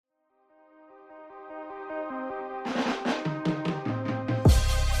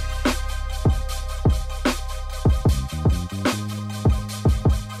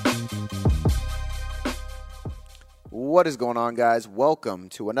What is going on, guys? Welcome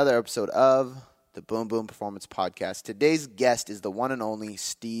to another episode of the Boom Boom Performance Podcast. Today's guest is the one and only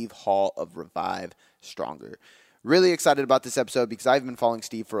Steve Hall of Revive Stronger. Really excited about this episode because I've been following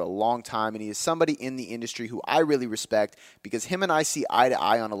Steve for a long time, and he is somebody in the industry who I really respect because him and I see eye to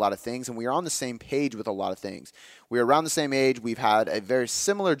eye on a lot of things, and we are on the same page with a lot of things. We're around the same age. We've had a very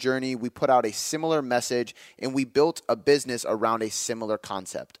similar journey. We put out a similar message, and we built a business around a similar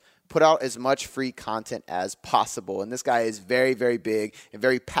concept. Put out as much free content as possible. And this guy is very, very big and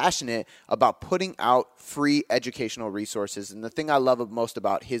very passionate about putting out free educational resources. And the thing I love most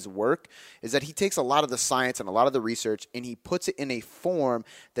about his work is that he takes a lot of the science and a lot of the research and he puts it in a form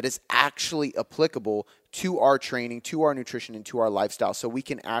that is actually applicable to our training, to our nutrition, and to our lifestyle so we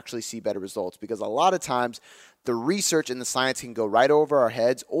can actually see better results. Because a lot of times the research and the science can go right over our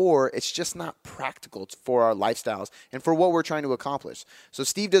heads, or it's just not practical for our lifestyles and for what we're trying to accomplish. So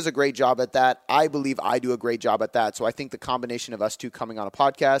Steve does a great job at that. I believe I do a great job at that. So I think the combination of us two coming on a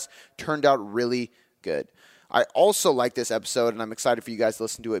podcast turned out really good. I also like this episode, and I'm excited for you guys to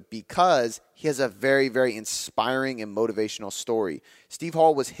listen to it because he has a very, very inspiring and motivational story. Steve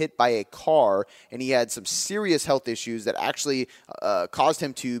Hall was hit by a car, and he had some serious health issues that actually caused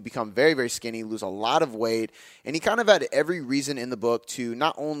him to become very, very skinny, lose a lot of weight, and he kind of had every reason in the book to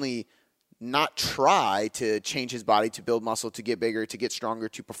not only not try to change his body, to build muscle, to get bigger, to get stronger,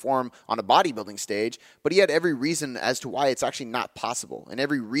 to perform on a bodybuilding stage, but he had every reason as to why it's actually not possible and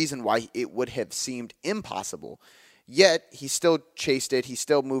every reason why it would have seemed impossible. Yet, he still chased it, he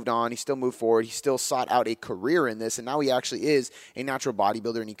still moved on, he still moved forward, he still sought out a career in this, and now he actually is a natural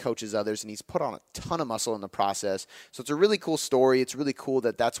bodybuilder, and he coaches others, and he's put on a ton of muscle in the process. So it's a really cool story. It's really cool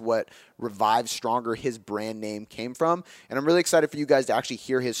that that's what Revive Stronger, his brand name, came from, and I'm really excited for you guys to actually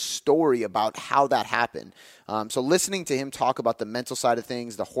hear his story about how that happened. So listening to him talk about the mental side of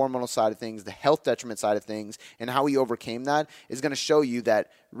things, the hormonal side of things, the health detriment side of things, and how he overcame that is going to show you that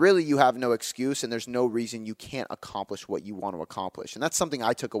really you have no excuse and there's no reason you can't accomplish what you want to accomplish. And that's something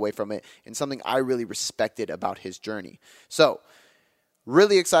I took away from it and something I really respected about his journey. So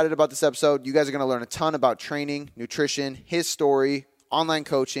really excited about this episode. You guys are going to learn a ton about training, nutrition, his story, online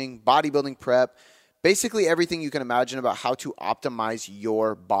coaching, bodybuilding prep, basically everything you can imagine about how to optimize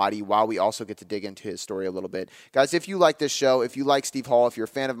your body, while we also get to dig into his story a little bit. Guys, if you like this show, if you like Steve Hall, if you're a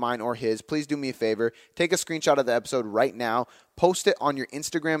fan of mine or his, please do me a favor. Take a screenshot of the episode right now. Post it on your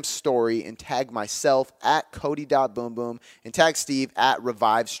Instagram story and tag myself at Cody.boomboom and tag Steve at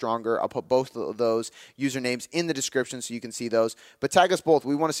Revive Stronger. I'll put both of those usernames in the description so you can see those. But tag us both.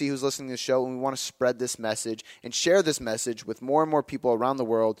 We want to see who's listening to the show, and we want to spread this message and share this message with more and more people around the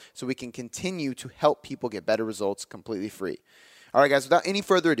world so we can continue to help people get better results completely free. All right, guys, without any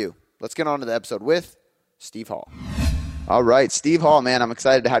further ado, let's get on to the episode with Steve Hall. All right, Steve Hall, man, I'm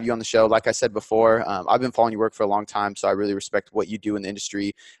excited to have you on the show. Like I said before, I've been following your work for a long time, so I really respect what you do in the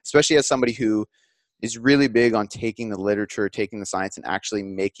industry, especially as somebody who is really big on taking the literature, taking the science, and actually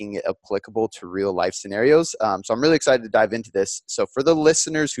making it applicable to real life scenarios. So I'm really excited to dive into this. So for the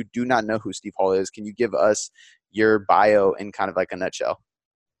listeners who do not know who Steve Hall is, can you give us your bio in kind of like a nutshell?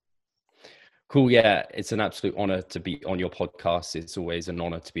 Cool. Yeah, it's an absolute honor to be on your podcast. It's always an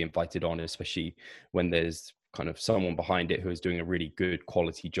honor to be invited on, especially when there's kind of someone behind it who is doing a really good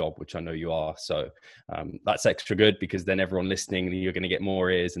quality job, which I know you are. So that's extra good because then everyone listening, you're going to get more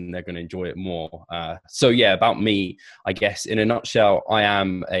ears and they're going to enjoy it more. So yeah, about me, I guess in a nutshell, I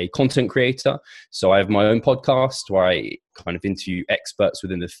am a content creator. So I have my own podcast where I kind of interview experts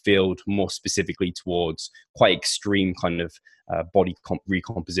within the field, more specifically towards quite extreme kind of body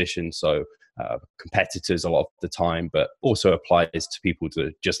recomposition. So competitors a lot of the time, but also applies to people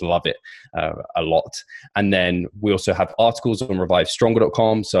to just love it a lot. And then we also have articles on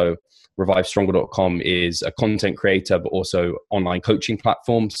revivestronger.com. So revivestronger.com is a content creator, but also online coaching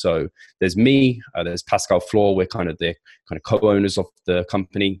platform. So there's me, there's Pascal Floor. We're kind of the co-owners of the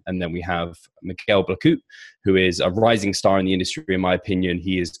company. And then we have Miguel Blacut, who is a rising star in the industry. In my opinion,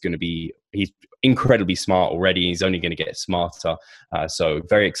 he's incredibly smart already. He's only going to get smarter. So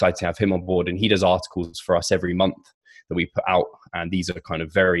very excited to have him on board. And he does articles for us every month that we put out. And these are kind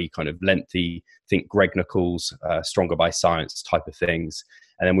of very kind of lengthy, think Greg Nichols, Stronger by Science type of things.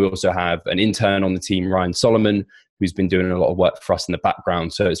 And then we also have an intern on the team, Ryan Solomon, who's been doing a lot of work for us in the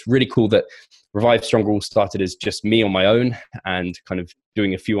background. So it's really cool that Revive Stronger all started as just me on my own and kind of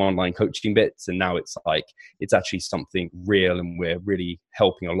doing a few online coaching bits. And now it's like, it's actually something real and we're really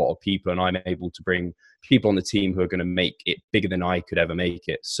helping a lot of people. And I'm able to bring people on the team who are going to make it bigger than I could ever make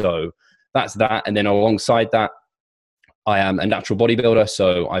it. So that's that. And then alongside that, I am a natural bodybuilder.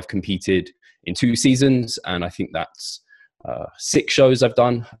 So I've competed in 2 seasons and I think that's 6 shows I've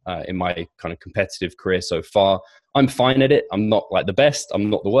done in my kind of competitive career so far. I'm fine at it. I'm not like the best. I'm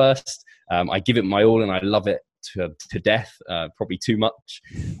not the worst. I give it my all and I love it to death, probably too much.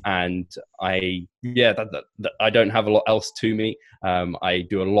 And I don't have a lot else to me. I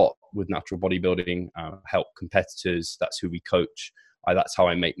do a lot with natural bodybuilding, help competitors. That's who we coach. That's how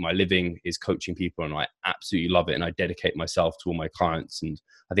I make my living, is coaching people, and I absolutely love it. And I dedicate myself to all my clients, and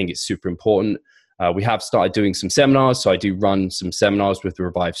I think it's super important. We have started doing some seminars. So I do run some seminars with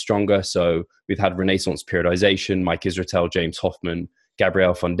Revive Stronger. So we've had Renaissance Periodization, Mike Israetel, James Hoffman,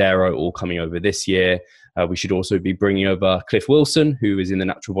 Gabrielle Fondero, all coming over this year. We should also be bringing over Cliff Wilson, who is in the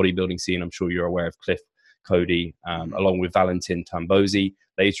natural bodybuilding scene. I'm sure you're aware of Cliff, Cody, along with Valentin Tambosi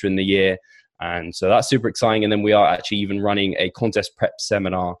later in the year. And so that's super exciting. And then we are actually even running a contest prep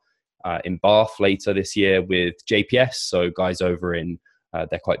seminar in Bath later this year with JPS. So guys over in,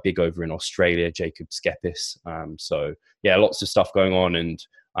 they're quite big over in Australia, Jacob Skepis. So yeah, lots of stuff going on, and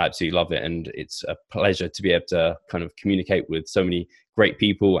I absolutely love it. And it's a pleasure to be able to kind of communicate with so many great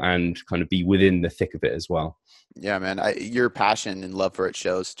people and kind of be within the thick of it as well. Yeah, man, your passion and love for it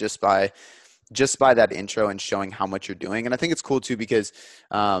shows just by that intro and showing how much you're doing. And I think it's cool too, because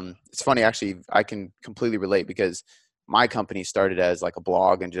it's funny, actually, I can completely relate, because my company started as like a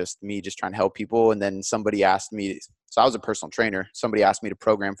blog and just me just trying to help people. And then somebody asked me, so I was a personal trainer. Somebody asked me to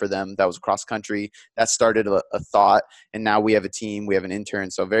program for them. That was cross country. That started a thought. And now we have a team, we have an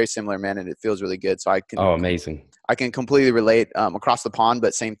intern. So very similar, man. And it feels really good. So amazing. I can completely relate across the pond,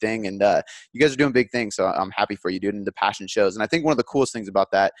 but same thing. And you guys are doing big things. So I'm happy for you, dude. And the passion shows. And I think one of the coolest things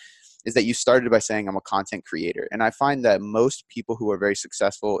about that is that you started by saying I'm a content creator. And I find that most people who are very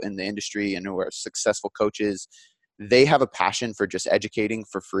successful in the industry and who are successful coaches, they have a passion for just educating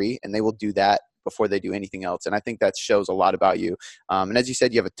for free, and they will do that before they do anything else. And I think that shows a lot about you. And as you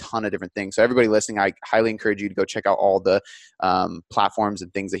said, you have a ton of different things. So everybody listening, I highly encourage you to go check out all the platforms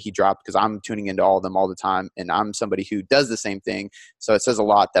and things that he dropped, because I'm tuning into all of them all the time. And I'm somebody who does the same thing. So it says a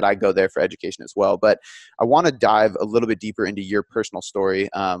lot that I go there for education as well. But I want to dive a little bit deeper into your personal story,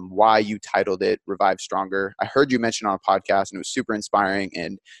 why you titled it Revive Stronger. I heard you mention on a podcast and it was super inspiring.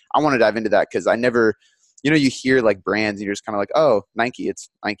 And I want to dive into that because I never – you hear like brands and you're just kind of like, oh, Nike,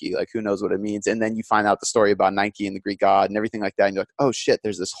 it's Nike. Like, who knows what it means? And then you find out the story about Nike and the Greek god and everything like that. And you're like, oh shit,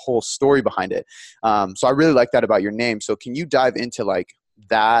 there's this whole story behind it. So I really like that about your name. So can you dive into like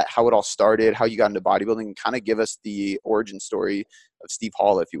that, how it all started, how you got into bodybuilding, and kind of give us the origin story of Steve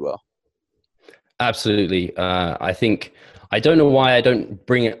Hall, if you will? Absolutely. I think, I don't know why I don't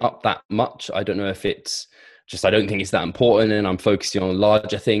bring it up that much. I don't know if it's just, I don't think it's that important and I'm focusing on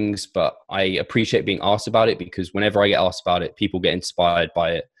larger things, but I appreciate being asked about it, because whenever I get asked about it, people get inspired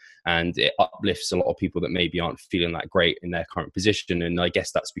by it and it uplifts a lot of people that maybe aren't feeling that great in their current position. And I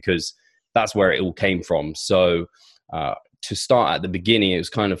guess that's because that's where it all came from. So to start at the beginning, it was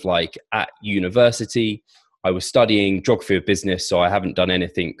kind of like at university, I was studying geography of business. So I haven't done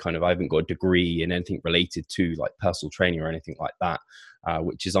anything I haven't got a degree in anything related to like personal training or anything like that.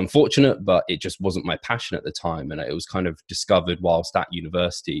 Which is unfortunate, but it just wasn't my passion at the time. And it was kind of discovered whilst at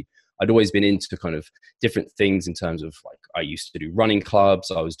university. I'd always been into kind of different things in terms of like, I used to do running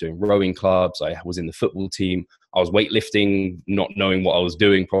clubs, I was doing rowing clubs, I was in the football team, I was weightlifting, not knowing what I was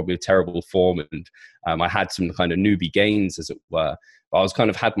doing, probably a terrible form. And I had some kind of newbie gains, as it were. But I was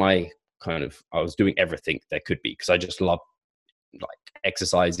I was doing everything there could be, because I just loved like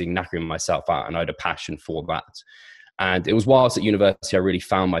exercising, knackering myself out, and I had a passion for that. And it was whilst at university, I really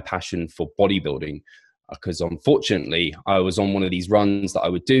found my passion for bodybuilding, because unfortunately I was on one of these runs that I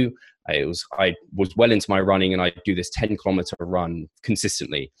would do. I was well into my running, and I'd do this 10-kilometer run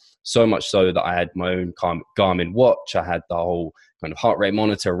consistently. So much so that I had my own Garmin watch. I had the whole kind of heart rate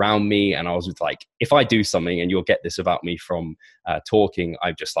monitor around me. And I was like, if I do something, and you'll get this about me from talking,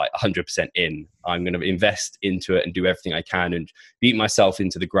 I'm just like 100% in. I'm going to invest into it and do everything I can and beat myself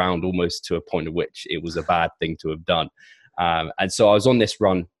into the ground, almost to a point at which it was a bad thing to have done. And so I was on this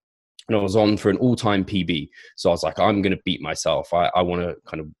run, and I was on for an all-time PB. So I was like, I'm going to beat myself. I want to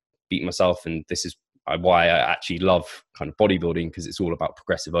kind of beat myself. And this is why I actually love kind of bodybuilding, because it's all about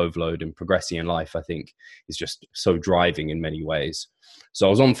progressive overload, and progressing in life, I think, is just so driving in many ways. So I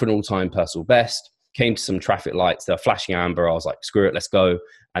was on for an all-time personal best, came to some traffic lights, they're flashing amber. I was like, screw it, let's go.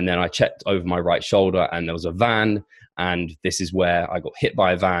 And then I checked over my right shoulder, and there was a van. And this is where I got hit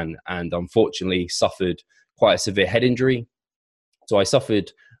by a van and unfortunately suffered quite a severe head injury. So I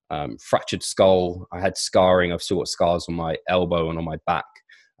suffered fractured skull. I had scarring. I've still got scars on my elbow and on my back,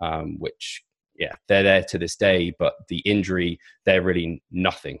 which, yeah, they're there to this day, but the injury, they're really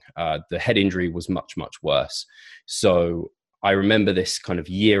nothing. The head injury was much, much worse. So I remember this kind of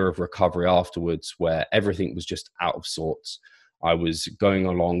year of recovery afterwards where everything was just out of sorts. I was going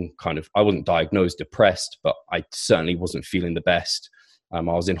along I wasn't diagnosed depressed, but I certainly wasn't feeling the best. I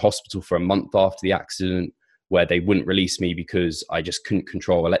was in hospital for a month after the accident, where they wouldn't release me because I just couldn't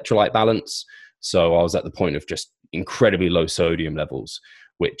control electrolyte balance. So I was at the point of just incredibly low sodium levels,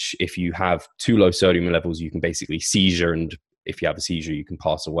 which if you have too low sodium levels, you can basically seizure. And if you have a seizure, you can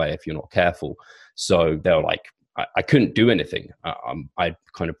pass away if you're not careful. So they were like, I couldn't do anything. I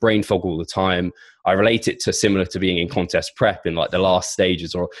kind of brain fog all the time. I relate it to similar to being in contest prep in like the last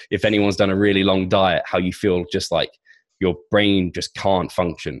stages, or if anyone's done a really long diet, how you feel just like your brain just can't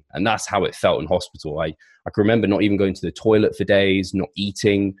function. And that's how it felt in hospital. I can remember not even going to the toilet for days, not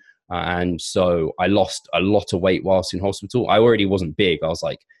eating. And so I lost a lot of weight whilst in hospital. I already wasn't big. I was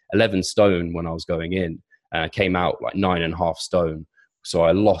like 11 stone when I was going in, and I came out like 9.5 stone. So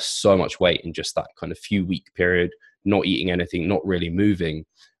I lost so much weight in just that kind of few week period, not eating anything, not really moving.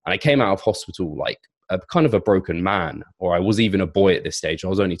 And I came out of hospital like a kind of a broken man, or I was even a boy at this stage. I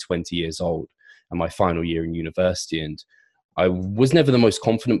was only 20 years old and my final year in university. And I was never the most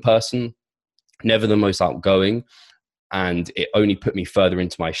confident person, never the most outgoing. And it only put me further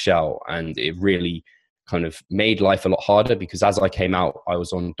into my shell. And it really kind of made life a lot harder, because as I came out, I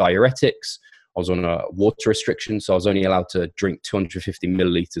was on diuretics. I was on a water restriction, so I was only allowed to drink 250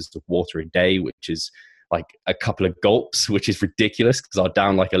 milliliters of water a day, which is like a couple of gulps, which is ridiculous because I'll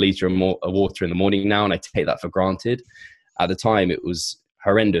down like a liter of water in the morning now, and I take that for granted. At the time, it was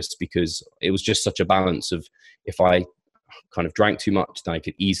horrendous because it was just such a balance of, if I kind of drank too much, then I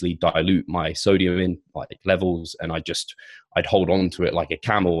could easily dilute my sodium in like levels, and I'd hold on to it like a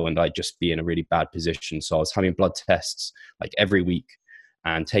camel, and I'd just be in a really bad position. So I was having blood tests like every week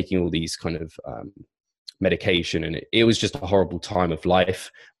and taking all these kind of medication. And it was just a horrible time of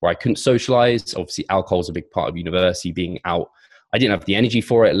life where I couldn't socialize. Obviously, alcohol is a big part of university, being out. I didn't have the energy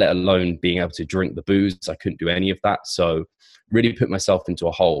for it, let alone being able to drink the booze. I couldn't do any of that. So really put myself into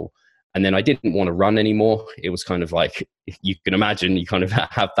a hole. And then I didn't want to run anymore. It was kind of like, you can imagine, you kind of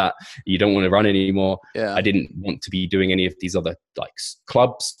have that, you don't want to run anymore. Yeah. I didn't want to be doing any of these other like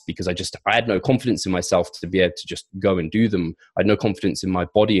clubs because I had no confidence in myself to be able to just go and do them. I had no confidence in my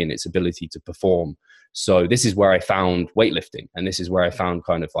body and its ability to perform. So this is where I found weightlifting. And this is where I found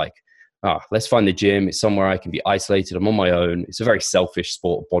kind of like, let's find the gym. It's somewhere I can be isolated. I'm on my own. It's a very selfish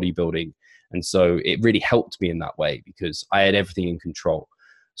sport, bodybuilding. And so it really helped me in that way because I had everything in control.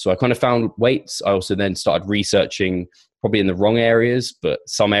 So I kind of found weights. I also then started researching, probably in the wrong areas, but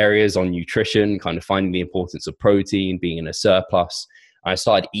some areas on nutrition, kind of finding the importance of protein, being in a surplus. I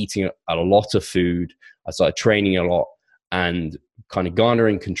started eating a lot of food. I started training a lot, and kind of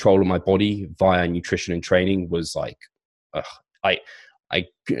garnering control of my body via nutrition and training was like,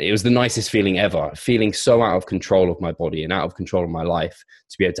 it was the nicest feeling ever, feeling so out of control of my body and out of control of my life.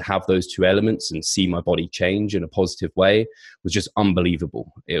 To be able to have those two elements and see my body change in a positive way was just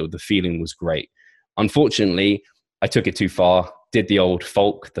unbelievable. The feeling was great. Unfortunately, I took it too far, did the old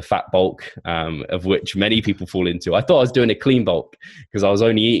the fat bulk, of which many people fall into. I thought I was doing a clean bulk because I was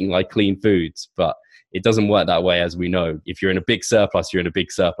only eating like clean foods, but it doesn't work that way, as we know. If you're in a big surplus, you're going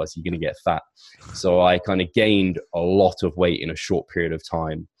to get fat. So I kind of gained a lot of weight in a short period of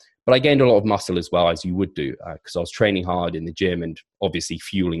time. But I gained a lot of muscle as well, as you would do, because I was training hard in the gym and obviously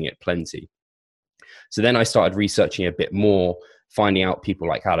fueling it plenty. So then I started researching a bit more, finding out people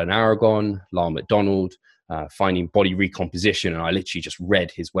like Alan Aragon, Lyle McDonald, finding body recomposition. And I literally just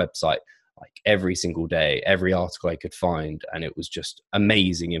read his website like every single day, every article I could find. And it was just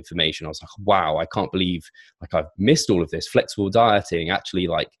amazing information. I was like, wow, I can't believe like I've missed all of this. Flexible dieting, actually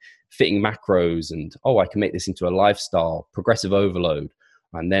like fitting macros, and I can make this into a lifestyle, progressive overload.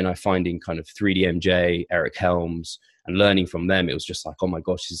 And then I finding kind of 3DMJ, Eric Helms, and learning from them. It was just like, oh my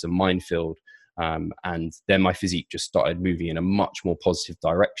gosh, this is a minefield. And then my physique just started moving in a much more positive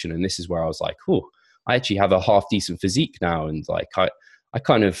direction. And this is where I was like, I actually have a half decent physique now. And like, I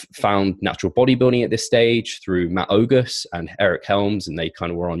kind of found natural bodybuilding at this stage through Matt Ogus and Eric Helms, and they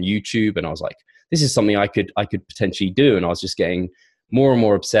kind of were on YouTube. And I was like, this is something I could potentially do. And I was just getting more and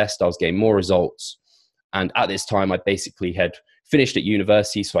more obsessed. I was getting more results. And at this time, I basically had finished at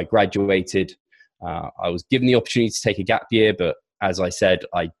university. So I graduated. I was given the opportunity to take a gap year, but as I said,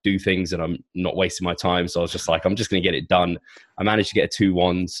 I do things and I'm not wasting my time. So I was just like, I'm just going to get it done. I managed to get a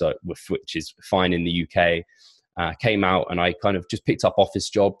 2-1, which is fine in the UK. Came out and I kind of just picked up office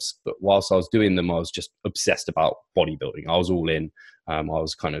jobs, but whilst I was doing them, I was just obsessed about bodybuilding. I was all in. I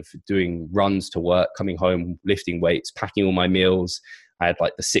was kind of doing runs to work, coming home, lifting weights, packing all my meals. I had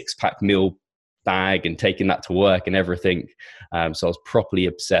like the 6-pack meal bag and taking that to work and everything. So I was properly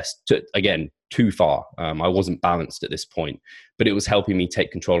obsessed. Again, too far. I wasn't balanced at this point, but it was helping me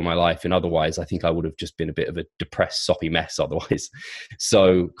take control of my life. And otherwise, I think I would have just been a bit of a depressed, soppy mess otherwise.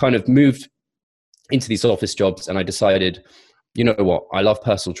 So kind of moved into these office jobs, and I decided, you know what, I love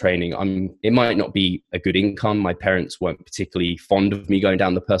personal training. It might not be a good income. My parents weren't particularly fond of me going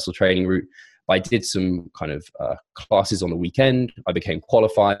down the personal training route. But I did some kind of classes on the weekend. I became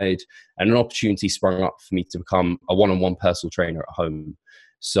qualified, and an opportunity sprung up for me to become a one-on-one personal trainer at home.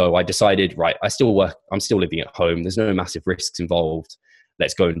 So I decided, right, I'm still living at home. There's no massive risks involved.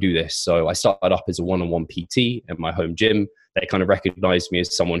 Let's go and do this. So I started up as a one-on-one PT at my home gym. They kind of recognized me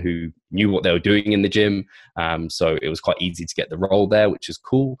as someone who knew what they were doing in the gym. So it was quite easy to get the role there, which is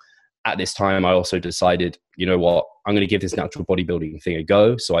cool. At this time, I also decided, you know what, I'm going to give this natural bodybuilding thing a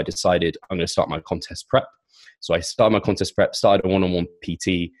go. So I decided I'm going to start my contest prep. So I started my contest prep, started a one-on-one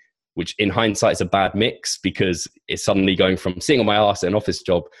PT, which in hindsight is a bad mix because it's suddenly going from sitting on my ass at an office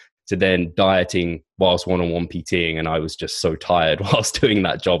job to then dieting whilst one-on-one PTing. And I was just so tired whilst doing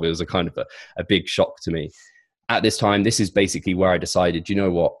that job. It was a kind of a big shock to me. At this time, this is basically where I decided, you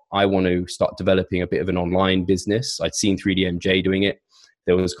know what, I want to start developing a bit of an online business. I'd seen 3DMJ doing it.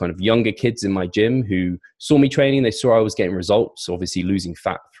 There was kind of younger kids in my gym who saw me training. They saw I was getting results, obviously losing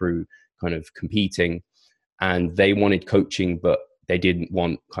fat through kind of competing. And they wanted coaching, but they didn't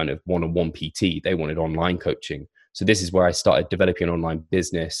want kind of one-on-one PT. They wanted online coaching. So this is where I started developing an online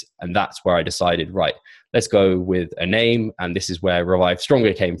business. And that's where I decided, right, let's go with a name. And this is where Revive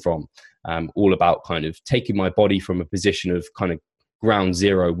Stronger came from. All about kind of taking my body from a position of kind of ground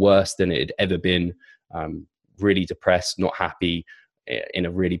zero, worse than it had ever been, really depressed, not happy, in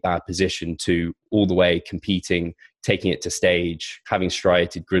a really bad position, to all the way competing, taking it to stage, having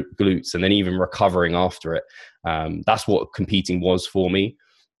striated glutes, and then even recovering after it. That's what competing was for me.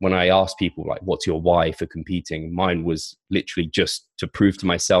 When I asked people, like, what's your why for competing? Mine was literally just to prove to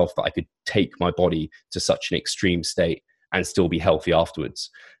myself that I could take my body to such an extreme state and still be healthy afterwards,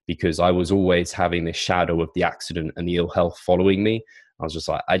 because I was always having this shadow of the accident and the ill health following me. I was just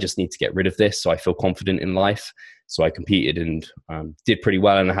like, I just need to get rid of this so I feel confident in life. So I competed and did pretty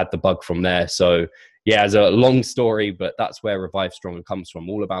well, and I had the bug from there. So yeah, it's a long story, but that's where Revive Stronger comes from.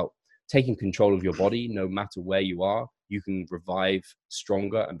 All about taking control of your body. No matter where you are, you can revive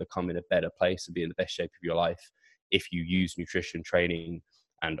stronger and become in a better place and be in the best shape of your life if you use nutrition, training,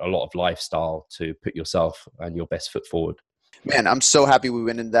 and a lot of lifestyle to put yourself and your best foot forward. Man, I'm so happy we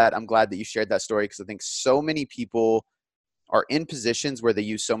went into that. I'm glad that you shared that story, because I think so many people are in positions where they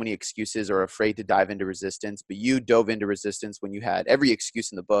use so many excuses or are afraid to dive into resistance. But you dove into resistance when you had every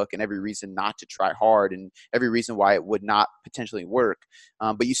excuse in the book and every reason not to try hard and every reason why it would not potentially work.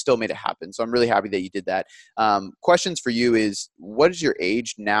 But you still made it happen. So I'm really happy that you did that. Questions for you is, what is your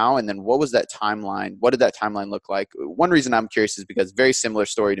age now? And then what was that timeline? What did that timeline look like? One reason I'm curious is because very similar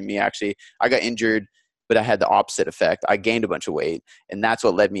story to me, actually. I got injured, but I had the opposite effect. I gained a bunch of weight, and that's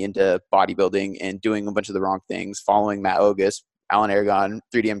what led me into bodybuilding and doing a bunch of the wrong things, following Matt Ogus, Alan Aragon,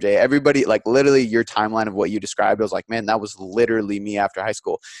 3DMJ, everybody, like literally your timeline of what you described. I was like, man, that was literally me after high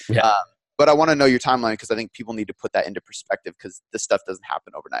school. Yeah. But I want to know your timeline, because I think people need to put that into perspective, because this stuff doesn't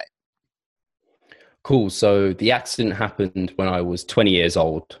happen overnight. Cool. So the accident happened when I was 20 years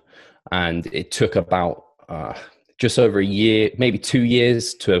old, and it took about just over a year, maybe 2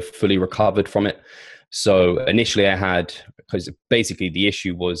 years to have fully recovered from it. So initially I had, because basically the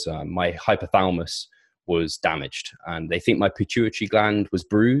issue was my hypothalamus was damaged, and they think my pituitary gland was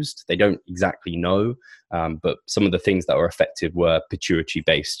bruised. They don't exactly know, but some of the things that were affected were pituitary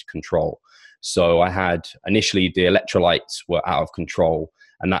based control. So I had, initially the electrolytes were out of control,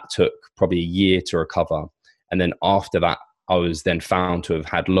 and that took probably a year to recover. And then after that, I was then found to have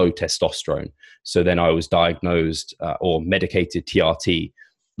had low testosterone. So then I was diagnosed or medicated TRT.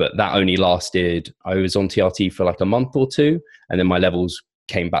 But that only lasted, I was on TRT for like a month or two, and then my levels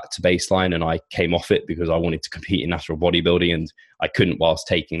came back to baseline, and I came off it because I wanted to compete in natural bodybuilding, and I couldn't whilst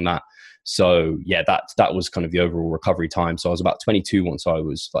taking that. So yeah, that was kind of the overall recovery time. So I was about 22 once I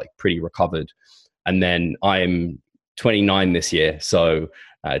was like pretty recovered. And then I'm 29 this year. So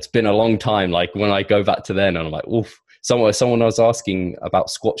it's been a long time. Like when I go back to then, and I'm like, oof. Someone was asking about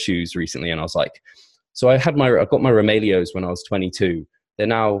squat shoes recently, and I was like, so I got my Romaleos when I was 22. They're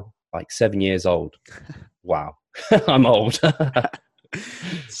now like 7 years old. Wow. I'm old.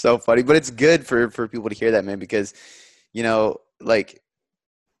 So funny, but it's good for people to hear that, man, because, you know, like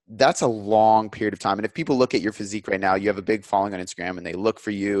that's a long period of time. And if people look at your physique right now, you have a big following on Instagram, and they look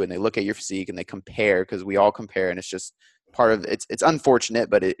for you and they look at your physique and they compare, because we all compare, and it's just part of it's unfortunate,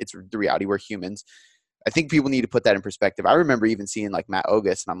 but it's the reality. We're humans. I think people need to put that in perspective. I remember even seeing like Matt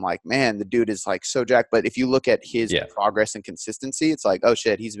Ogus, and I'm like, man, the dude is like so jacked. But if you look at his progress and consistency, it's like, oh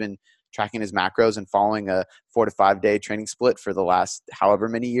shit, he's been tracking his macros and following a 4 to 5 day training split for the last however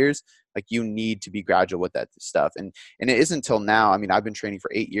many years, like you need to be gradual with that stuff. And it isn't until now, I mean, I've been training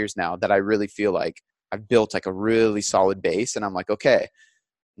for 8 years now, that I really feel like I've built like a really solid base, and I'm like, okay,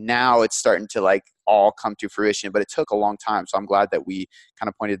 now it's starting to like all come to fruition, but it took a long time. So I'm glad that we kind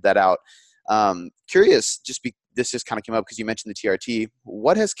of pointed that out. Curious, this just kind of came up because you mentioned the TRT.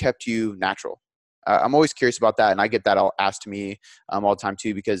 What has kept you natural? I'm always curious about that, and I get that all asked to me all the time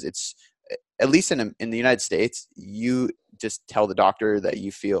too, because it's, at least in the United States, you just tell the doctor that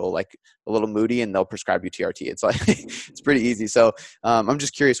you feel like a little moody and they'll prescribe you TRT. It's like, it's pretty easy. So I'm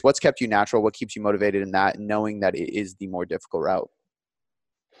just curious, what's kept you natural? What keeps you motivated in that, knowing that it is the more difficult route?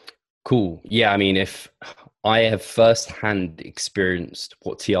 Cool. Yeah, I mean, if I have firsthand experienced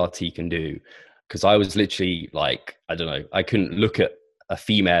what TRT can do, because I was literally like, I don't know, I couldn't look at a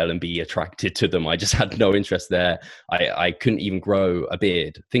female and be attracted to them. I just had no interest there. I couldn't even grow a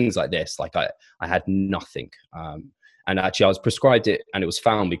beard, things like this. Like I had nothing. And actually I was prescribed it, and it was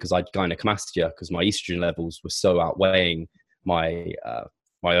found because I'd gynecomastia, because my estrogen levels were so outweighing my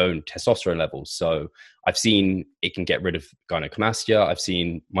my own testosterone levels. So I've seen it can get rid of gynecomastia. I've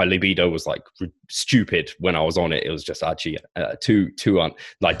seen my libido was like stupid when I was on it. It was just actually too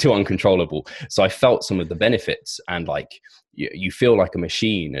uncontrollable. So I felt some of the benefits, and like you feel like a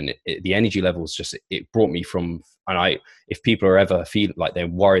machine, and the energy levels just, it brought me from, and if people are ever feel like they're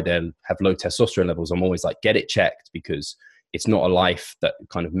worried they'll have low testosterone levels, I'm always like, get it checked, because it's not a life that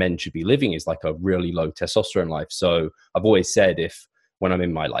kind of men should be living, is like a really low testosterone life. So I've always said, when I'm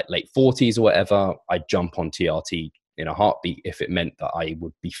in my like late 40s or whatever, I'd jump on TRT in a heartbeat if it meant that I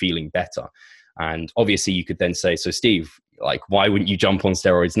would be feeling better. And obviously you could then say, so Steve, like, why wouldn't you jump on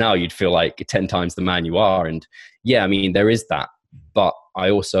steroids now? You'd feel like 10 times the man you are. And yeah, I mean, there is that, but I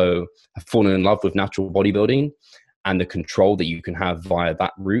also have fallen in love with natural bodybuilding and the control that you can have via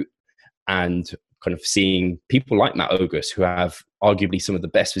that route, and kind of seeing people like Matt Ogus, who have arguably some of the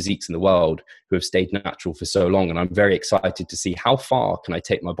best physiques in the world, who have stayed natural for so long. And I'm very excited to see how far can I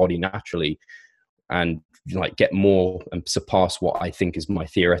take my body naturally and like get more and surpass what I think is my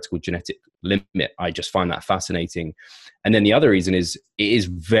theoretical genetic limit. I just find that fascinating. And then the other reason is it is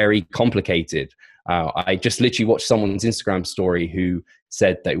very complicated. I just literally watched someone's Instagram story who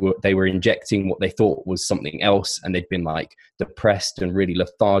said they were injecting what they thought was something else, and they'd been like depressed and really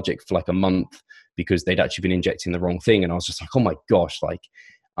lethargic for like a month because they'd actually been injecting the wrong thing. And I was just like, oh my gosh, like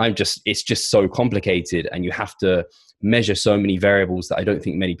it's just so complicated, and you have to measure so many variables that I don't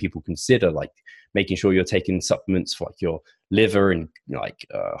think many people consider, like making sure you're taking supplements for like your liver and like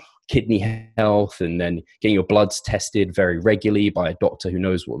kidney health, and then getting your bloods tested very regularly by a doctor who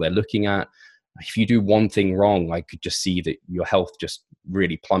knows what they're looking at. If you do one thing wrong, I could just see that your health just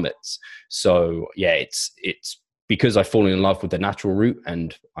really plummets. So yeah, it's because I've fallen in love with the natural route,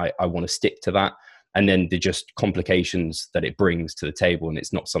 and I want to stick to that. And then the just complications that it brings to the table, and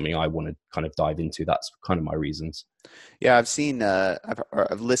it's not something I want to kind of dive into. That's kind of my reasons. Yeah,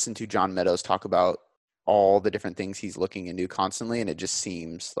 I've listened to John Meadows talk about all the different things he's looking into constantly, and it just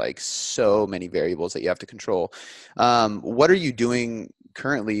seems like so many variables that you have to control. What are you doing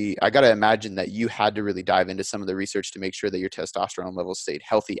currently? I got to imagine that you had to really dive into some of the research to make sure that your testosterone levels stayed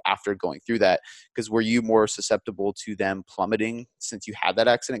healthy after going through that, because were you more susceptible to them plummeting since you had that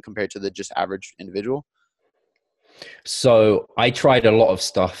accident compared to the just average individual? So I tried a lot of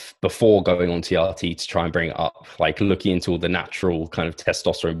stuff before going on TRT to try and bring it up, like looking into all the natural kind of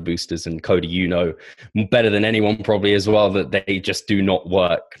testosterone boosters. And Cody, you know better than anyone probably as well, that they just do not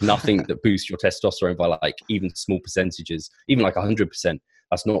work. Nothing that boosts your testosterone by like even small percentages, even like 100%,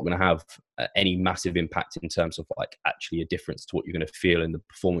 that's not going to have any massive impact in terms of like actually a difference to what you're going to feel and the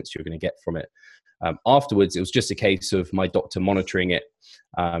performance you're going to get from it. Afterwards, it was just a case of my doctor monitoring it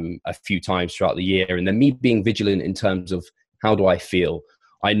a few times throughout the year, and then me being vigilant in terms of how do I feel.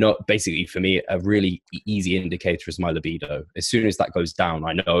 I know basically for me, a really easy indicator is my libido. As soon as that goes down,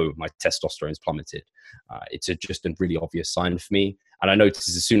 I know my testosterone is plummeted. It's just a really obvious sign for me. And I notice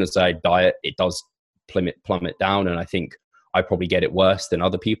as soon as I diet, it does plummet down. And I think I probably get it worse than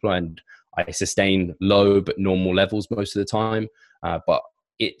other people. And I sustain low but normal levels most of the time. But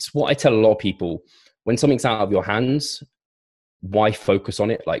it's what I tell a lot of people: when something's out of your hands, why focus on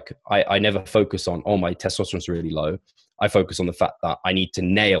it? Like I never focus on, oh, my testosterone's really low. I focus on the fact that I need to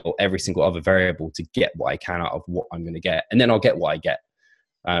nail every single other variable to get what I can out of what I'm going to get. And then I'll get what I get,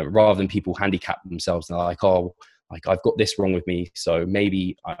 rather than people handicap themselves and they're like, oh, like I've got this wrong with me, so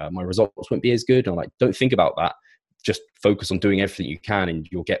maybe my results won't be as good. And I'm like, don't think about that. just focus on doing everything you can and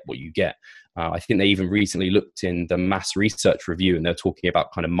you'll get what you get. I think they even recently looked in the Mass Research Review, and they're talking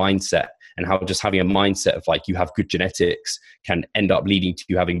about kind of mindset and how just having a mindset of like you have good genetics can end up leading to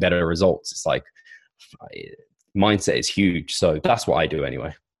you having better results. It's like mindset is huge. So that's what I do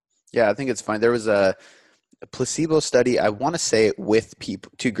anyway. Yeah, I think it's fine. There was a placebo study, I want to say it with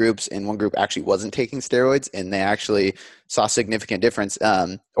people, two groups, and one group actually wasn't taking steroids, and they actually saw significant difference.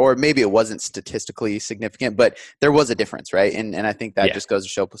 Or maybe it wasn't statistically significant, but there was a difference, right? And I think that just goes to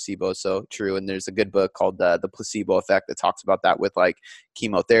show placebo is so true. And there's a good book called The Placebo Effect that talks about that with like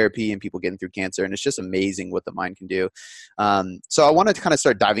chemotherapy and people getting through cancer. And it's just amazing what the mind can do. So I wanted to kind of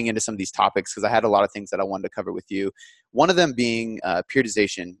start diving into some of these topics because I had a lot of things that I wanted to cover with you. One of them being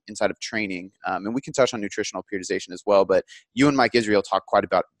periodization inside of training. And we can touch on nutritional periodization as well, but you and Mike Israel talk quite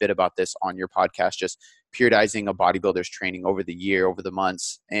a bit about this on your podcast, just periodizing a bodybuilder's training over the year, over the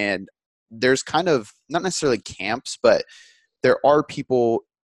months. And there's kind of, not necessarily camps, but there are people,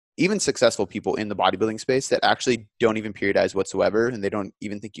 even successful people in the bodybuilding space that actually don't even periodize whatsoever, and they don't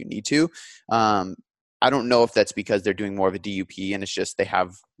even think you need to. I don't know if that's because they're doing more of a DUP and it's just they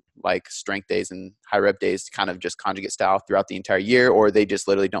have like strength days and high rep days kind of just conjugate style throughout the entire year, or they just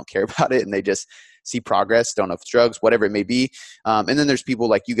literally don't care about it and they just see progress, don't know if it's drugs, whatever it may be. And then there's people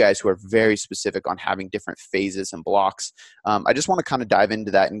like you guys who are very specific on having different phases and blocks. I just want to kind of dive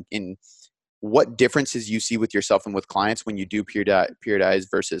into that in what differences you see with yourself and with clients when you do periodize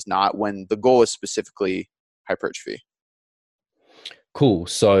versus not, when the goal is specifically hypertrophy. Cool.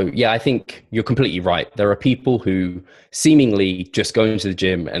 So yeah, I think you're completely right. There are people who seemingly just go into the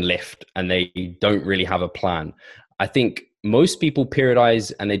gym and lift and they don't really have a plan. I think most people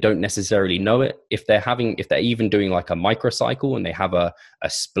periodize and they don't necessarily know it. If they're even doing like a microcycle and they have a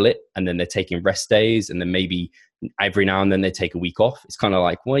split and then they're taking rest days and then maybe every now and then they take a week off, it's kind of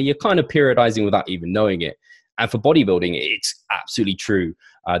like, well, you're kind of periodizing without even knowing it. And for bodybuilding, it's absolutely true.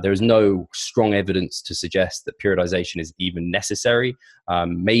 There is no strong evidence to suggest that periodization is even necessary,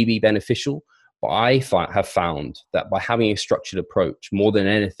 maybe beneficial. But I have found that by having a structured approach, more than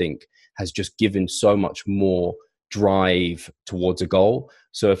anything, has just given so much more drive towards a goal.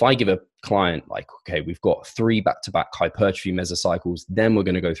 So if I give a client like, okay, we've got 3 back-to-back hypertrophy mesocycles, then we're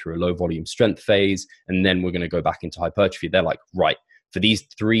going to go through a low volume strength phase, and then we're going to go back into hypertrophy. They're like, right, for these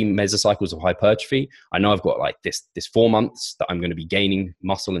 3 mesocycles of hypertrophy, I know I've got like this 4 months that I'm going to be gaining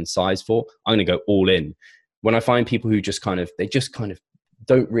muscle and size for. I'm going to go all in. When I find people who just kind of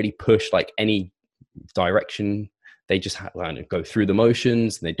don't really push like any direction, they just go through the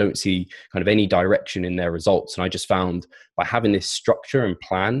motions and they don't see kind of any direction in their results. And I just found by having this structure and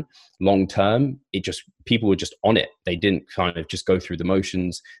plan long term, people were just on it. They didn't kind of just go through the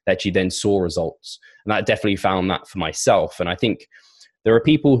motions. They actually then saw results. And I definitely found that for myself. And I think there are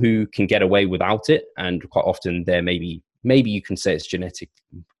people who can get away without it, and quite often there maybe you can say it's genetic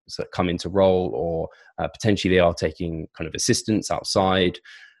that come into role, or potentially they are taking kind of assistance outside,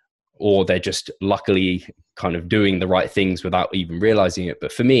 or they're just luckily kind of doing the right things without even realizing it.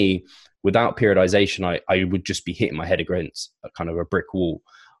 But for me, without periodization, I would just be hitting my head against a kind of a brick wall.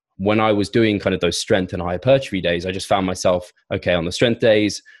 When I was doing kind of those strength and hypertrophy days, I just found myself, okay, on the strength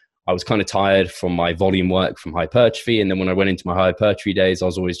days, I was kind of tired from my volume work from hypertrophy. And then when I went into my hypertrophy days, I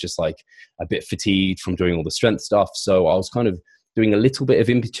was always just like a bit fatigued from doing all the strength stuff. So I was kind of doing a little bit of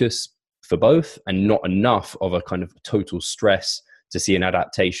impetus for both and not enough of a kind of total stress to see an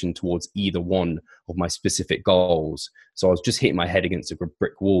adaptation towards either one of my specific goals. So I was just hitting my head against a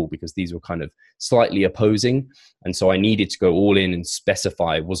brick wall because these were kind of slightly opposing. And so I needed to go all in and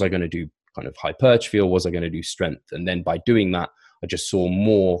specify, was I going to do kind of hypertrophy or was I going to do strength? And then by doing that, I just saw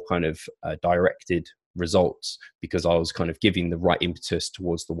more kind of directed results because I was kind of giving the right impetus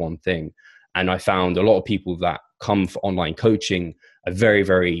towards the one thing. And I found a lot of people that come for online coaching are very,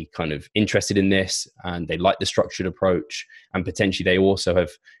 very kind of interested in this, and they like the structured approach, and potentially they also have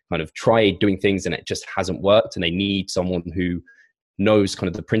kind of tried doing things and it just hasn't worked, and they need someone who knows kind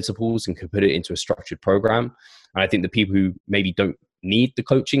of the principles and can put it into a structured program. And I think the people who maybe don't need the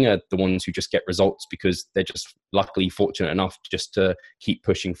coaching are the ones who just get results because they're just luckily fortunate enough just to keep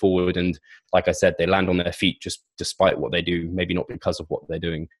pushing forward. And like I said, they land on their feet just despite what they do, maybe not because of what they're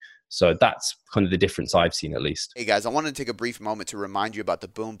doing. So that's kind of the difference I've seen, at least. Hey guys, I wanted to take a brief moment to remind you about the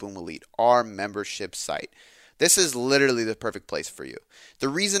Boom Boom Elite, our membership site. This is literally the perfect place for you. The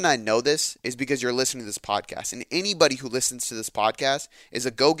reason I know this is because you're listening to this podcast, and anybody who listens to this podcast is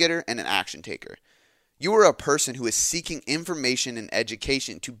a go-getter and an action taker. You are a person who is seeking information and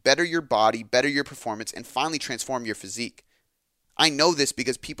education to better your body, better your performance, and finally transform your physique. I know this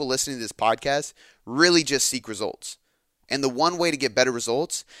because people listening to this podcast really just seek results. And the one way to get better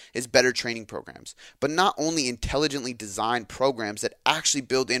results is better training programs. But not only intelligently designed programs that actually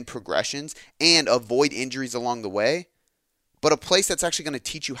build in progressions and avoid injuries along the way, but a place that's actually going to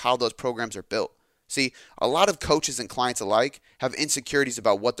teach you how those programs are built. See, a lot of coaches and clients alike have insecurities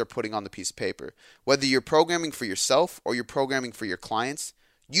about what they're putting on the piece of paper. Whether you're programming for yourself or you're programming for your clients,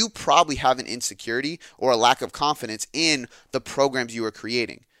 you probably have an insecurity or a lack of confidence in the programs you are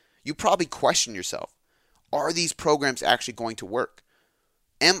creating. You probably question yourself, are these programs actually going to work?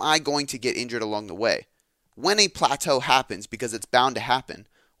 Am I going to get injured along the way? When a plateau happens, because it's bound to happen,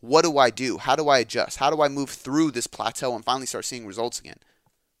 what do I do? How do I adjust? How do I move through this plateau and finally start seeing results again?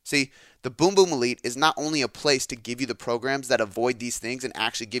 See, the Boom Boom Elite is not only a place to give you the programs that avoid these things and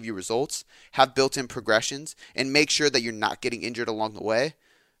actually give you results, have built-in progressions, and make sure that you're not getting injured along the way,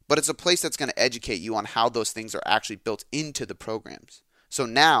 but it's a place that's going to educate you on how those things are actually built into the programs. So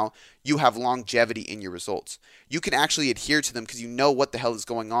now you have longevity in your results. You can actually adhere to them because you know what the hell is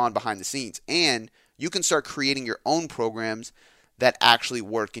going on behind the scenes, and you can start creating your own programs that actually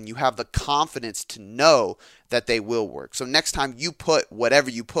work, and you have the confidence to know that they will work. So next time you put whatever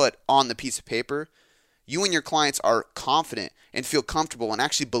you put on the piece of paper, you and your clients are confident and feel comfortable and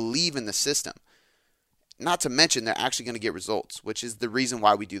actually believe in the system. Not to mention they're actually going to get results, which is the reason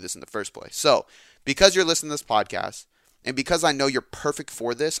why we do this in the first place. So because you're listening to this podcast, and because I know you're perfect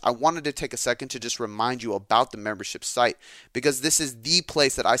for this, I wanted to take a second to just remind you about the membership site, because this is the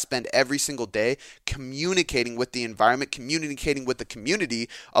place that I spend every single day communicating with the environment, communicating with the community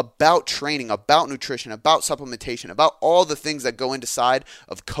about training, about nutrition, about supplementation, about all the things that go inside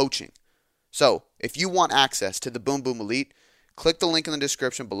of coaching. So if you want access to the Boom Boom Elite, click the link in the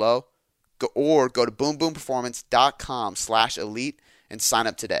description below, or go to boomboomperformance.com/elite and sign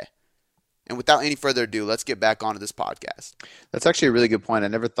up today. And without any further ado, let's get back onto this podcast. That's actually a really good point. I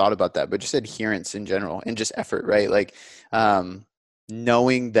never thought about that, but just adherence in general and just effort, right? Like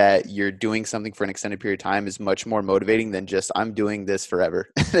knowing that you're doing something for an extended period of time is much more motivating than just I'm doing this forever.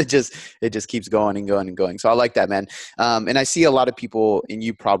 It just keeps going and going and going. So I like that, man. And I see a lot of people, and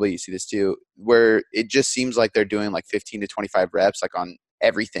you probably see this too, where it just seems like they're doing like 15 to 25 reps, like on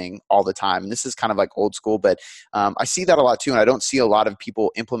everything all the time. And this is kind of like old school, but I see that a lot too. And I don't see a lot of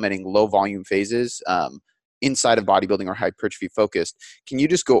people implementing low volume phases inside of bodybuilding or hypertrophy focused. Can you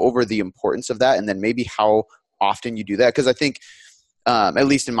just go over the importance of that and then maybe how often you do that? Because I think, at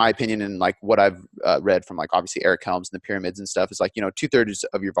least in my opinion, and like what I've read from like obviously Eric Helms and the pyramids and stuff, is like, 2/3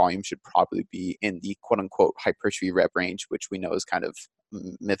 of your volume should probably be in the quote unquote hypertrophy rep range, which we know is kind of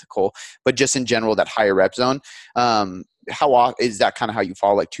mythical, but just in general, that higher rep zone. How often is that kind of how you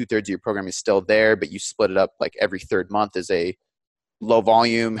follow? Like 2/3 of your program is still there, but you split it up like every third month as a low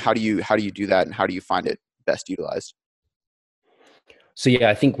volume. How do you do that, and how do you find it best utilized? So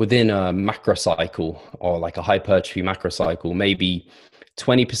yeah, I think within a macro cycle or like a hypertrophy macro cycle, maybe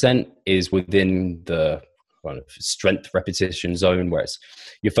 20% is within the kind of strength repetition zone, whereas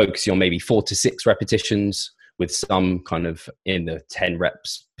you're focusing on maybe 4 to 6 repetitions with some kind of in the 10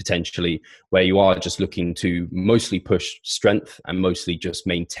 reps potentially, where you are just looking to mostly push strength and mostly just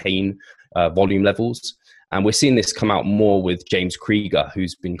maintain volume levels. And we're seeing this come out more with James Krieger,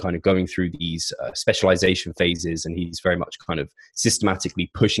 who's been kind of going through these specialization phases, and he's very much kind of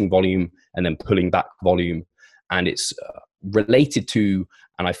systematically pushing volume and then pulling back volume. And it's related to,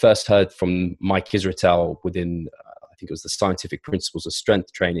 and I first heard from Mike Israetel within, I think it was the Scientific Principles of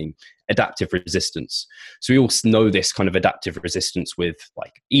Strength Training, adaptive resistance. So we all know this kind of adaptive resistance with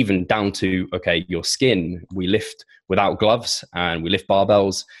like even down to, okay, your skin, we lift without gloves and we lift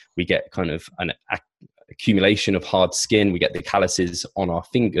barbells, we get kind of an accumulation of hard skin, we get the calluses on our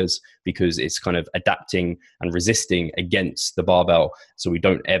fingers because it's kind of adapting and resisting against the barbell, so we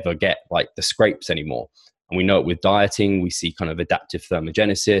don't ever get like the scrapes anymore. And we know it with dieting, we see kind of adaptive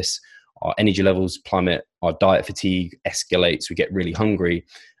thermogenesis, our energy levels plummet, our diet fatigue escalates, we get really hungry.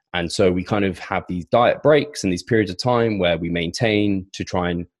 And so we kind of have these diet breaks and these periods of time where we maintain to try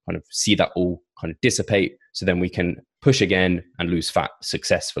and kind of see that all kind of dissipate, so then we can push again and lose fat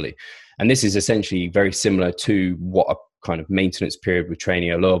successfully. And this is essentially very similar to what a kind of maintenance period with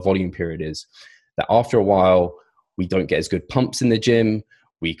training, a lower volume period is, that after a while, we don't get as good pumps in the gym.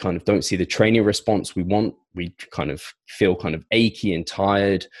 We kind of don't see the training response we want. We kind of feel kind of achy and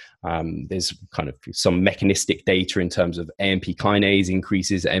tired. There's kind of some mechanistic data in terms of AMP kinase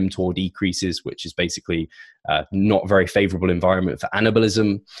increases, mTOR decreases, which is basically not a very favorable environment for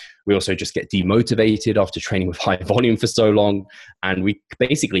anabolism. We also just get demotivated after training with high volume for so long. And we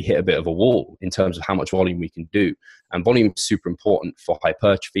basically hit a bit of a wall in terms of how much volume we can do. And volume is super important for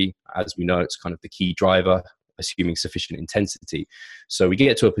hypertrophy. As we know, it's kind of the key driver, assuming sufficient intensity. So we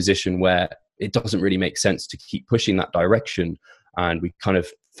get to a position where it doesn't really make sense to keep pushing that direction. And we kind of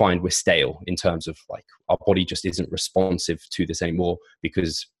find we're stale in terms of like our body just isn't responsive to this anymore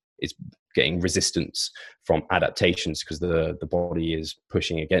because it's getting resistance from adaptations because the body is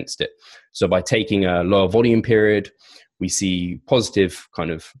pushing against it. So by taking a lower volume period, we see positive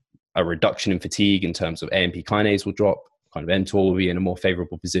kind of a reduction in fatigue in terms of AMP kinase will drop, kind of mTOR will be in a more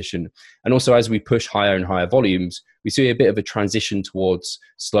favorable position. And also as we push higher and higher volumes, we see a bit of a transition towards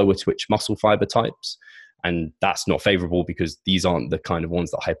slower twitch muscle fiber types. And that's not favorable because these aren't the kind of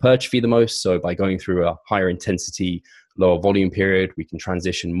ones that hypertrophy the most. So by going through a higher intensity, lower volume period, we can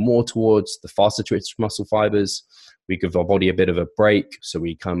transition more towards the faster twitch muscle fibers. We give our body a bit of a break, so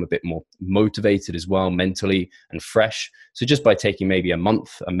we become a bit more motivated as well, mentally and fresh. So just by taking maybe a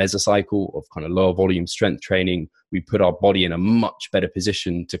month, a mesocycle of kind of lower volume strength training, we put our body in a much better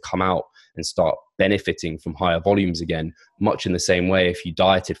position to come out and start benefiting from higher volumes again, much in the same way if you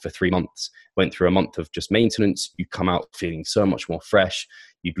dieted for 3 months, went through a month of just maintenance, you come out feeling so much more fresh.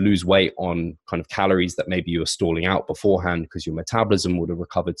 You'd lose weight on kind of calories that maybe you were stalling out beforehand because your metabolism would have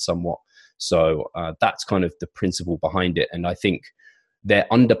recovered somewhat. So that's kind of the principle behind it. And I think they're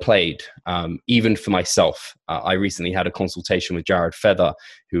underplayed, even for myself. I recently had a consultation with Jared Feather,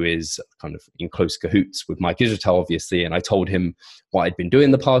 who is kind of in close cahoots with Mike Israetel, obviously. And I told him what I'd been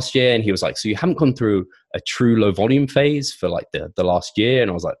doing the past year. And he was like, so you haven't gone through a true low volume phase for like the last year? And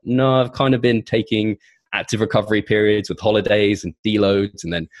I was like, no, I've kind of been taking active recovery periods with holidays and deloads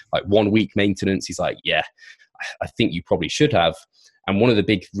and then like 1 week maintenance. He's like, yeah, I think you probably should have. And one of the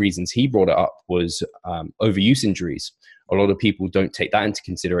big reasons he brought it up was overuse injuries. A lot of people don't take that into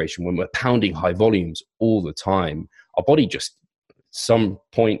consideration. When we're pounding high volumes all the time, our body just at some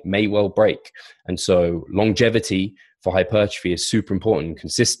point may well break. And so longevity for hypertrophy is super important,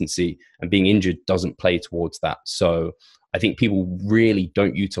 consistency, and being injured doesn't play towards that. So I think people really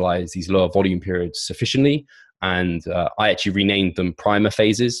don't utilize these lower volume periods sufficiently. And I actually renamed them primer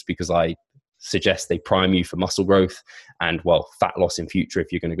phases because I suggest they prime you for muscle growth and, well, fat loss in future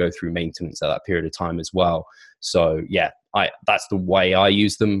if you're going to go through maintenance at that period of time as well. So yeah, that's the way I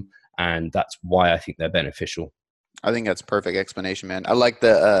use them, and that's why I think they're beneficial. I think that's perfect explanation, man. I like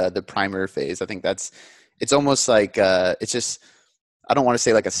the primer phase. I think it's almost like it's just, I don't want to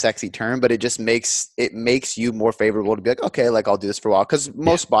say like a sexy term, but it makes you more favorable to be like, okay, like I'll do this for a while. Because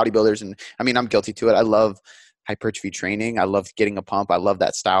most bodybuilders, and I mean, I'm guilty to it. I love hypertrophy training. I love getting a pump. I love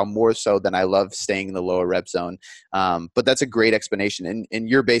that style more so than I love staying in the lower rep zone. But that's a great explanation. And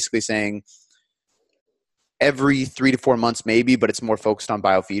you're basically saying every 3 to 4 months maybe, but it's more focused on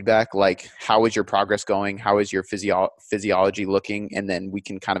biofeedback. Like, how is your progress going? How is your physiology looking? And then we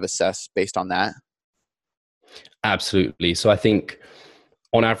can kind of assess based on that. Absolutely. So I think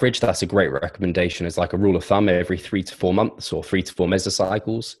on average, that's a great recommendation. As like a rule of thumb, every 3 to 4 months or 3 to 4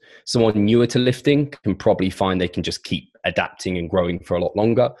 mesocycles. Someone newer to lifting can probably find they can just keep adapting and growing for a lot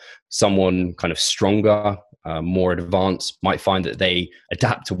longer. Someone kind of stronger, more advanced might find that they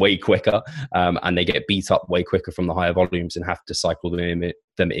adapt way quicker and they get beat up way quicker from the higher volumes and have to cycle them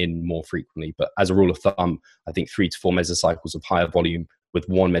in more frequently. But as a rule of thumb, I think 3 to 4 mesocycles of higher volume with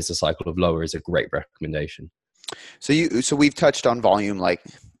 1 mesocycle of lower is a great recommendation. So we've touched on volume like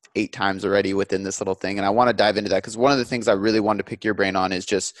 8 times already within this little thing. And I want to dive into that because one of the things I really wanted to pick your brain on is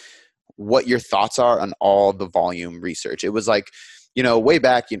just what your thoughts are on all the volume research. It was like, way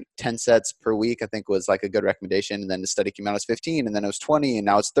back, 10 sets per week, I think was like a good recommendation. And then the study came out as 15 and then it was 20 and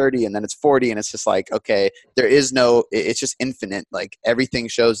now it's 30 and then it's 40. And it's just like, okay, it's just infinite. Like everything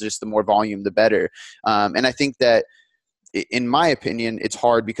shows just the more volume, the better. And I think that, in my opinion, it's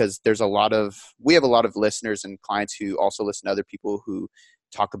hard because we have a lot of listeners and clients who also listen to other people who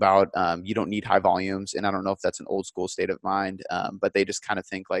talk about you don't need high volumes. And I don't know if that's an old school state of mind, but they just kind of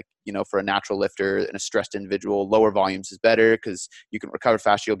think like, for a natural lifter and a stressed individual, lower volumes is better because you can recover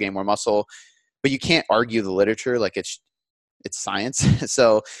faster, you'll gain more muscle. But you can't argue the literature. Like it's science.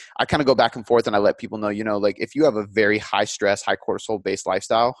 So I kind of go back and forth and I let people know, like if you have a very high stress, high cortisol based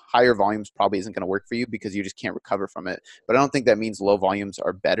lifestyle, higher volumes probably isn't going to work for you because you just can't recover from it. But I don't think that means low volumes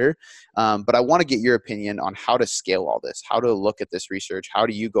are better. But I want to get your opinion on how to scale all this, how to look at this research. How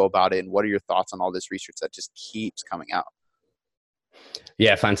do you go about it? And what are your thoughts on all this research that just keeps coming out?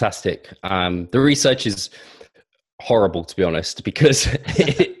 Yeah, fantastic. The research is horrible, to be honest, because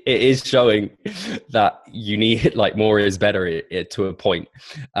it is showing that you need like more is better to a point.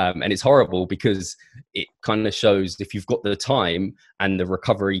 And it's horrible because it kind of shows if you've got the time and the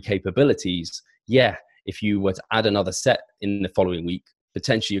recovery capabilities, if you were to add another set in the following week,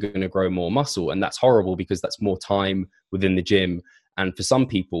 potentially you're going to grow more muscle. And that's horrible because that's more time within the gym. And for some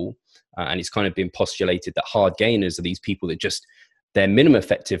people, and it's kind of been postulated that hard gainers are these people that just their minimum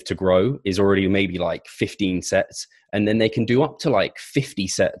effective to grow is already maybe like 15 sets, and then they can do up to like 50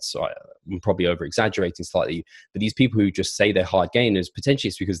 sets. I'm probably over exaggerating slightly, but these people who just say they're hard gainers, potentially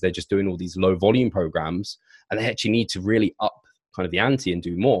it's because they're just doing all these low volume programs, and they actually need to really up kind of the ante and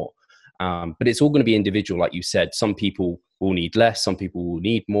do more. But it's all going to be individual, like you said. Some people will need less, some people will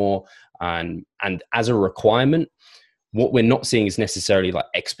need more, and as a requirement, what we're not seeing is necessarily like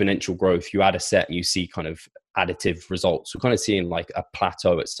exponential growth. You add a set and you see kind of additive results. We're kind of seeing like a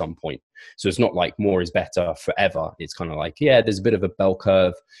plateau at some point. So it's not like more is better forever. It's kind of like, yeah, there's a bit of a bell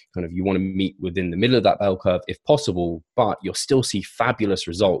curve. Kind of you want to meet within the middle of that bell curve if possible, but you'll still see fabulous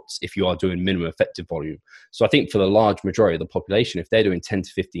results if you are doing minimum effective volume. So I think for the large majority of the population, if they're doing 10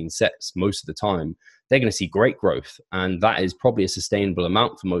 to 15 sets most of the time, they're going to see great growth. And that is probably a sustainable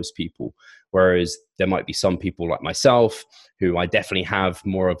amount for most people. Whereas there might be some people like myself who I definitely have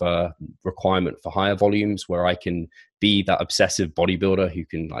more of a requirement for higher volumes, where I can be that obsessive bodybuilder who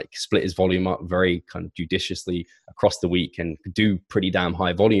can like split his volume up very kind of judiciously across the week and do pretty damn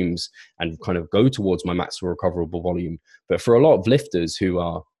high volumes and kind of go towards my maximum recoverable volume. But for a lot of lifters who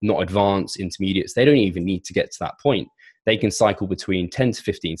are not advanced intermediates, they don't even need to get to that point. They can cycle between 10 to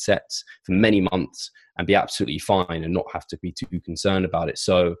 15 sets for many months and be absolutely fine and not have to be too concerned about it.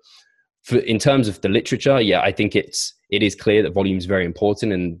 So in terms of the literature, yeah, I think it is clear that volume is very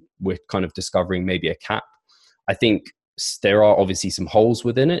important, and we're kind of discovering maybe a cap. I think there are obviously some holes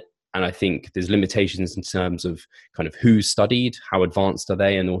within it, and I think there's limitations in terms of kind of who's studied, how advanced are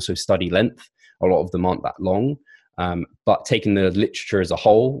they, and also study length. A lot of them aren't that long, but taking the literature as a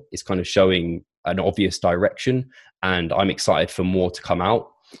whole is kind of showing an obvious direction, and I'm excited for more to come out.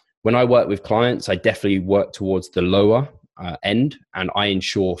 When I work with clients, I definitely work towards the lower end, and I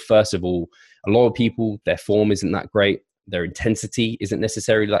ensure, first of all, a lot of people, their form isn't that great, their intensity isn't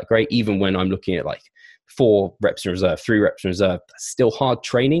necessarily that great. Even when I'm looking at like 4 reps in reserve, 3 reps in reserve, that's still hard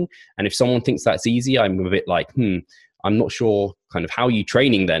training. And if someone thinks that's easy, I'm a bit like, I'm not sure kind of how you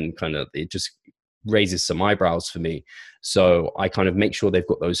training then. Kind of, it just raises some eyebrows for me. So I kind of make sure they've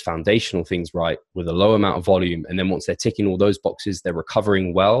got those foundational things right with a low amount of volume. And then once they're ticking all those boxes, they're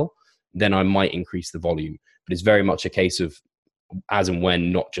recovering well, then I might increase the volume. But it's very much a case of as and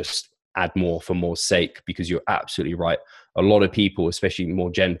when, not just add more for more's sake, because you're absolutely right. A lot of people, especially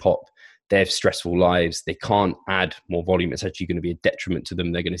more Gen Pop, they have stressful lives. They can't add more volume. It's actually going to be a detriment to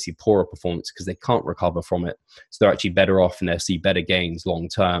them. They're going to see poorer performance because they can't recover from it. So they're actually better off, and they'll see better gains long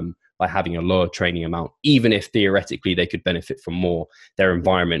term by having a lower training amount. Even if theoretically they could benefit from more, their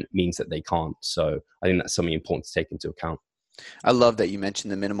environment means that they can't. So I think that's something important to take into account. I love that you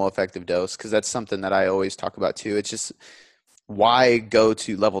mentioned the minimal effective dose, because that's something that I always talk about too. It's just, why go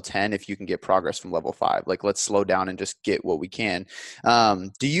to level 10 if you can get progress from level 5? Like, let's slow down and just get what we can.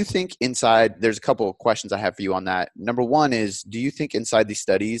 Do you think there's a couple of questions I have for you on that. Number one is, do you think inside these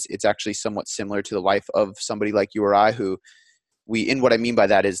studies, it's actually somewhat similar to the life of somebody like you or I, and what I mean by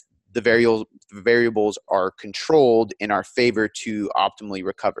that is the variables are controlled in our favor to optimally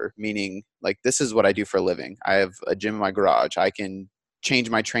recover, meaning like, this is what I do for a living. I have a gym in my garage. I can change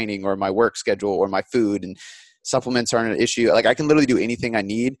my training or my work schedule or my food, and supplements aren't an issue. Like, I can literally do anything I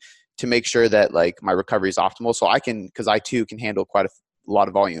need to make sure that like my recovery is optimal. So because I too can handle quite a lot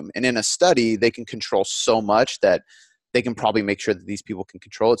of volume. And in a study, they can control so much that they can probably make sure that these people can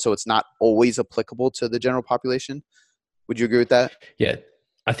control it. So it's not always applicable to the general population. Would you agree with that? Yeah.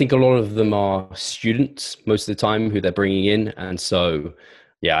 I think a lot of them are students most of the time who they're bringing in. And so,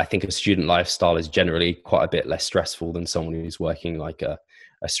 yeah, I think a student lifestyle is generally quite a bit less stressful than someone who's working like a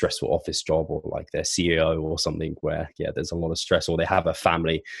stressful office job, or like their CEO or something where, yeah, there's a lot of stress, or they have a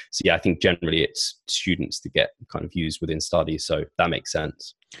family. So yeah, I think generally it's students to get kind of used within studies. So that makes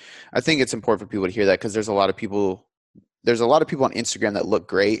sense. I think it's important for people to hear that, because there's a lot of people on Instagram that look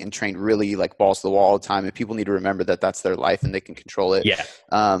great and train really like balls to the wall all the time. And people need to remember that that's their life and they can control it. Yeah.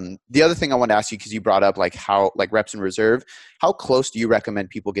 The other thing I want to ask you, because you brought up like how like reps in reserve, how close do you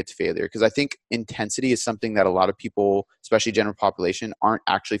recommend people get to failure? Because I think intensity is something that a lot of people, especially general population, aren't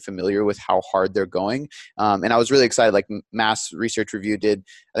actually familiar with how hard they're going. And I was really excited, like Mass Research Review did,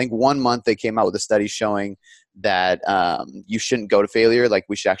 I think 1 month they came out with a study showing that you shouldn't go to failure. Like,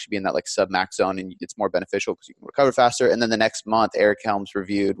 we should actually be in that like sub-max zone, and it's more beneficial because you can recover faster. And then the next month, Eric Helms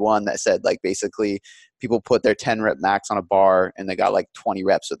reviewed one that said like, basically people put their 10 rep max on a bar and they got like 20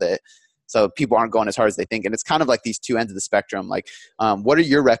 reps with it. So people aren't going as hard as they think. And it's kind of like these two ends of the spectrum. Like, what are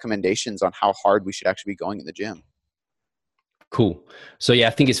your recommendations on how hard we should actually be going in the gym? Cool. So yeah,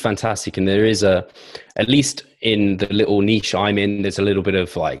 I think it's fantastic. And there is at least in the little niche I'm in, there's a little bit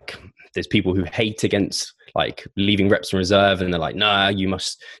of like, there's people who hate against like leaving reps in reserve, and they're like, nah, you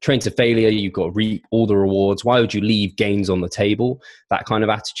must train to failure. You've got to reap all the rewards. Why would you leave gains on the table? That kind of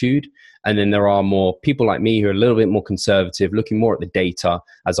attitude. And then there are more people like me who are a little bit more conservative, looking more at the data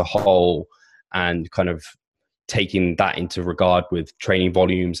as a whole and kind of taking that into regard with training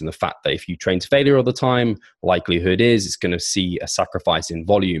volumes and the fact that if you train to failure all the time, likelihood is it's going to see a sacrifice in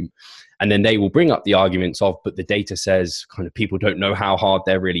volume. And then they will bring up the arguments of, but the data says kind of people don't know how hard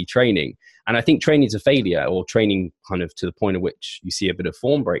they're really training. And I think training to failure, or training kind of to the point at which you see a bit of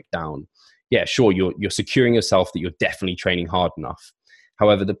form breakdown, yeah, sure, you're securing yourself that you're definitely training hard enough.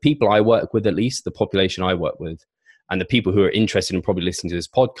 However, the people I work with, at least the population I work with, and the people who are interested in probably listening to this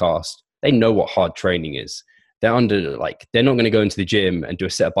podcast, they know what hard training is. They're they're not going to go into the gym and do a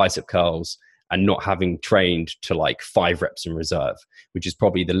set of bicep curls and not having trained to like 5 reps in reserve, which is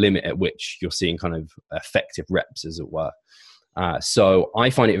probably the limit at which you're seeing kind of effective reps, as it were. So I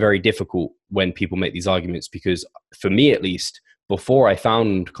find it very difficult when people make these arguments, because for me, at least, before I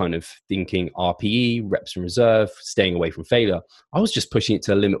found kind of thinking RPE, reps in reserve, staying away from failure, I was just pushing it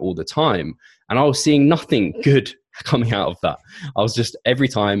to the limit all the time. And I was seeing nothing good coming out of that. I was just, every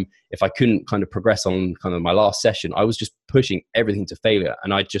time, if I couldn't kind of progress on kind of my last session, I was just pushing everything to failure.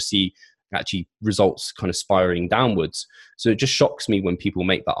 And I'd just see actually results kind of spiraling downwards. So it just shocks me when people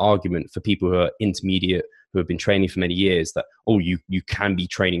make that argument for people who are intermediate, who have been training for many years, that, oh, you can be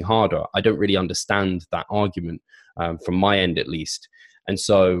training harder. I don't really understand that argument from my end, at least. And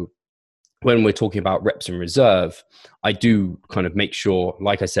so when we're talking about reps in reserve, I do kind of make sure,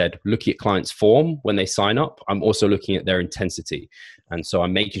 like I said, looking at clients' form when they sign up, I'm also looking at their intensity. And so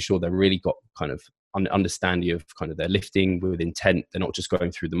I'm making sure they've really got kind of an understanding of kind of their lifting with intent. They're not just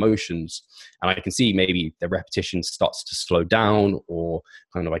going through the motions. And I can see maybe their repetition starts to slow down, or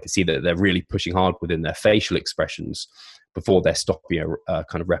kind of I can see that they're really pushing hard within their facial expressions before they're stopping a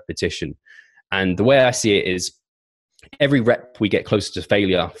kind of repetition. And the way I see it is, every rep we get closer to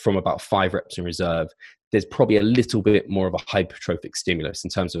failure from about 5 reps in reserve, there's probably a little bit more of a hypertrophic stimulus in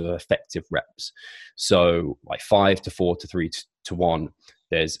terms of effective reps. So like 5 to 4 to 3 to 1,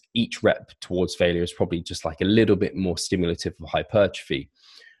 there's each rep towards failure is probably just like a little bit more stimulative of hypertrophy.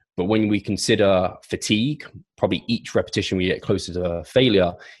 But when we consider fatigue, probably each repetition we get closer to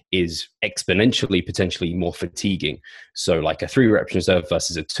failure is exponentially potentially more fatiguing. So like a 3 reps in reserve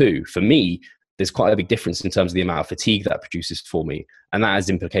versus a 2, for me, there's quite a big difference in terms of the amount of fatigue that produces for me. And that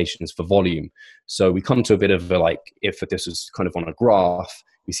has implications for volume. So we come to a bit of a, like, if this was kind of on a graph,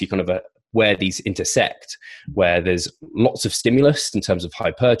 we see kind of where these intersect, where there's lots of stimulus in terms of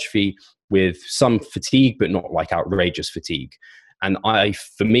hypertrophy with some fatigue, but not like outrageous fatigue. And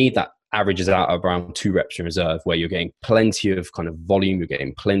for me, that averages out around 2 reps in reserve, where you're getting plenty of kind of volume, you're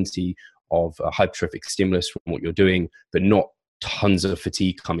getting plenty of hypertrophic stimulus from what you're doing, but not tons of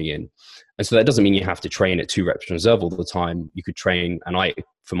fatigue coming in. And so that doesn't mean you have to train at 2 reps in reserve all the time. You could train, and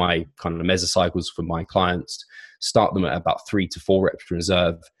for my kind of mesocycles for my clients, start them at about 3 to 4 reps in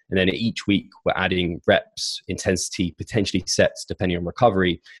reserve. And then each week we're adding reps, intensity, potentially sets, depending on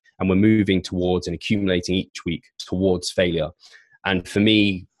recovery. And we're moving towards and accumulating each week towards failure. And for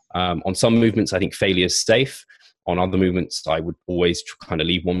me, on some movements, I think failure is safe. On other movements, I would always kind of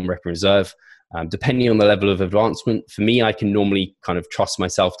leave 1 rep in reserve. Depending on the level of advancement, for me, I can normally kind of trust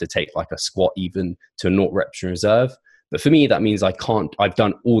myself to take like a squat even to a 0 reps in reserve. But for me, that means I've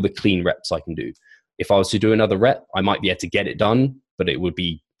done all the clean reps I can do. If I was to do another rep, I might be able to get it done, but it would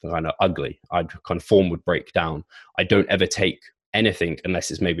be kind of ugly. Form would break down. I don't ever take anything unless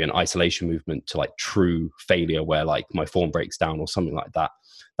it's maybe an isolation movement to like true failure, where like my form breaks down or something like that.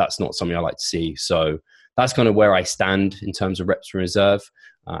 That's not something I like to see. So that's kind of where I stand in terms of reps in reserve.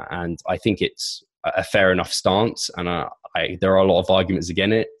 And I think it's a fair enough stance. And there are a lot of arguments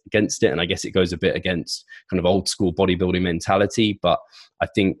against it. And I guess it goes a bit against kind of old school bodybuilding mentality. But I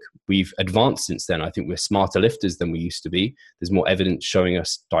think we've advanced since then. I think we're smarter lifters than we used to be. There's more evidence showing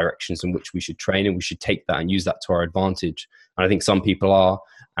us directions in which we should train, and we should take that and use that to our advantage. And I think some people are,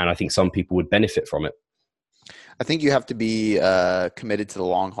 and I think some people would benefit from it. I think you have to be committed to the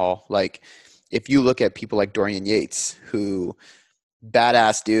long haul. Like, if you look at people like Dorian Yates, who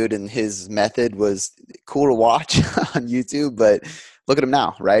badass dude, and his method was cool to watch on YouTube, but look at him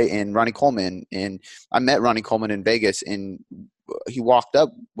now, right? And Ronnie Coleman, and I met Ronnie Coleman in Vegas, and he walked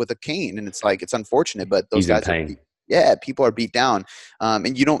up with a cane, and it's like, it's unfortunate, but those guys are, people are beat down.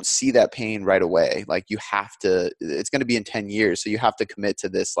 And you don't see that pain right away. Like, you have to, it's going to be in 10 years. So you have to commit to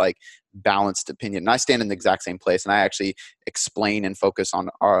this like balanced opinion. And I stand in the exact same place, and I actually explain and focus on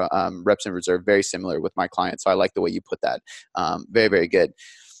our reps in reserve, very similar with my clients. So I like the way you put that. Very, very good.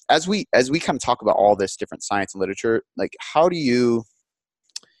 As we kind of talk about all this different science and literature, like, how do you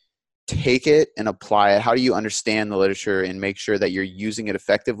take it and apply it? How do you understand the literature and make sure that you're using it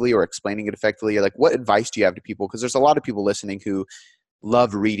effectively or explaining it effectively? Like, what advice do you have to people? Because there's a lot of people listening who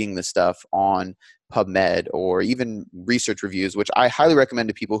love reading the stuff on PubMed or even research reviews, which I highly recommend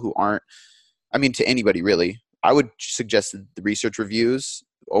to people who aren't, I mean, to anybody really. I would suggest the research reviews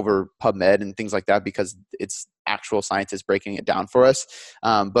over PubMed and things like that because it's actual scientists breaking it down for us.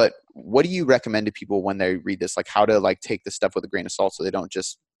 But what do you recommend to people when they read this? Like how to like take the stuff with a grain of salt so they don't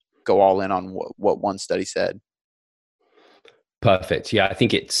just go all in on what one study said? Perfect. Yeah, I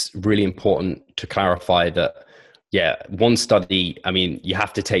think it's really important to clarify that, yeah, one study, I mean, you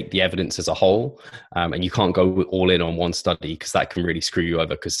have to take the evidence as a whole, and you can't go all in on one study because that can really screw you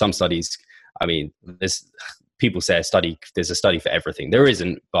over. Because some studies, I mean, people say there's a study for everything. There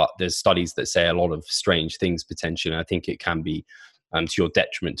isn't, but there's studies that say a lot of strange things potentially. And I think it can be to your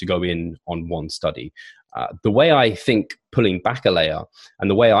detriment to go in on one study. The way I think, pulling back a layer,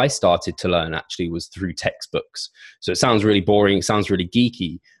 and the way I started to learn actually was through textbooks. So it sounds really boring, it sounds really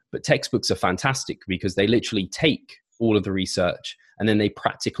geeky, but textbooks are fantastic because they literally take all of the research and then they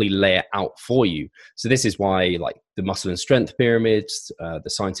practically lay it out for you. So this is why, like the Muscle and Strength Pyramids, the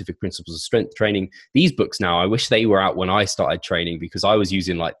Scientific Principles of Strength Training, these books now, I wish they were out when I started training because I was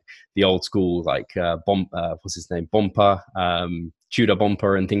using like the old school, like what's his name, Bomper, Tudor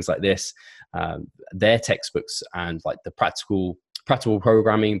Bomper and things like this. Their textbooks and like the practical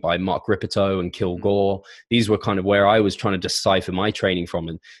programming by Mark Ripito and Kilgore. These were kind of where I was trying to decipher my training from.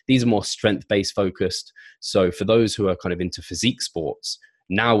 And these are more strength-based focused. So for those who are kind of into physique sports,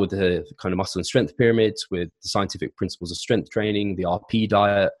 now with the kind of Muscle and Strength Pyramids, with the Scientific Principles of Strength Training, the RP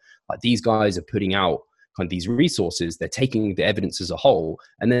diet, like these guys are putting out kind of these resources. They're taking the evidence as a whole,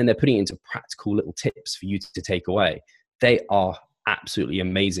 and then they're putting it into practical little tips for you to take away. They are absolutely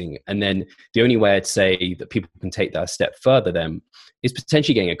amazing. And then the only way I'd say that people can take that a step further then is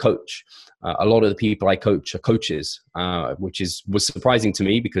potentially getting a coach. A lot of the people I coach are coaches, which was surprising to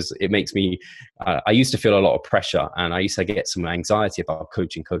me because it makes me, I used to feel a lot of pressure and I used to get some anxiety about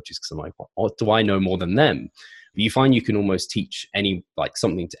coaching coaches because I'm like, what do I know more than them? But you find you can almost teach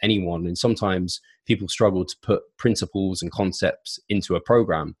something to anyone. And sometimes people struggle to put principles and concepts into a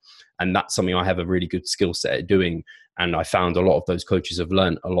program. And that's something I have a really good skill set at doing. And I found a lot of those coaches have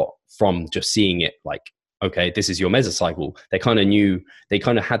learned a lot from just seeing it like, okay, this is your mesocycle. They kind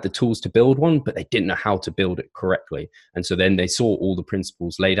of had the tools to build one, but they didn't know how to build it correctly. And so then they saw all the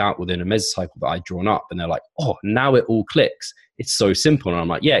principles laid out within a mesocycle that I'd drawn up. And they're like, oh, now it all clicks. It's so simple. And I'm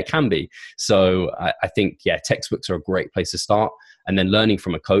like, yeah, it can be. So I think, yeah, textbooks are a great place to start. And then learning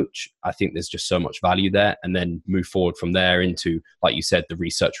from a coach, I think there's just so much value there. And then move forward from there into, like you said, the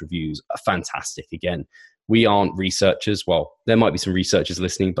research reviews are fantastic. Again, we aren't researchers. Well, there might be some researchers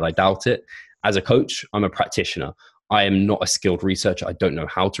listening, but I doubt it. As a coach, I'm a practitioner. I am not a skilled researcher. I don't know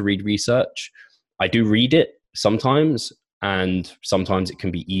how to read research. I do read it sometimes, and sometimes it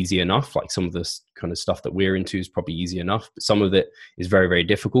can be easy enough. Like some of this kind of stuff that we're into is probably easy enough, but some of it is very, very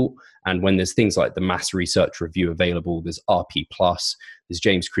difficult. And when there's things like the Mass Research Review available, there's RP+, there's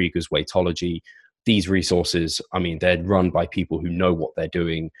James Krieger's Weightology. These resources, I mean, they're run by people who know what they're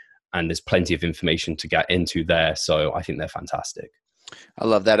doing, and there's plenty of information to get into there. So I think they're fantastic. I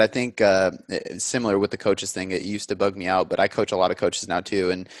love that. I think similar with the coaches thing, it used to bug me out, but I coach a lot of coaches now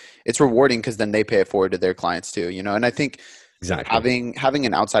too. And it's rewarding because then they pay it forward to their clients too, you know? And I think exactly having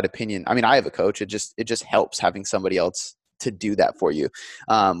an outside opinion, I mean, I have a coach. It just helps having somebody else to do that for you.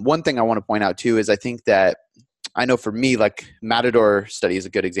 One thing I want to point out too is I think that I know for me, like Matador study is a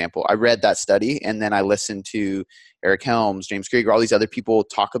good example. I read that study and then I listened to Eric Helms, James Krieger, all these other people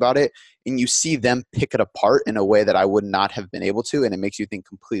talk about it, and you see them pick it apart in a way that I would not have been able to, and it makes you think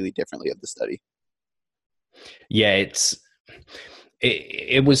completely differently of the study. Yeah,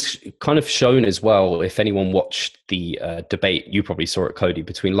 it was kind of shown as well. If anyone watched the debate, you probably saw it, Cody,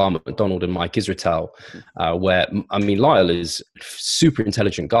 between Lyle McDonald and Mike Israetel, where, I mean, Lyle is a super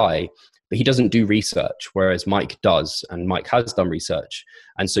intelligent guy, but he doesn't do research, whereas Mike does, and Mike has done research.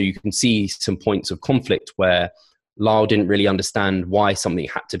 And so you can see some points of conflict where Lyle didn't really understand why something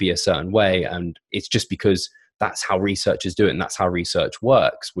had to be a certain way. And it's just because that's how researchers do it, and that's how research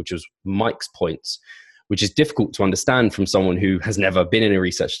works, which was Mike's points, which is difficult to understand from someone who has never been in a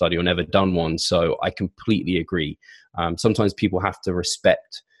research study or never done one. So I completely agree. Sometimes people have to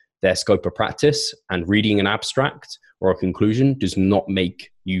respect their scope of practice, and reading an abstract or a conclusion does not make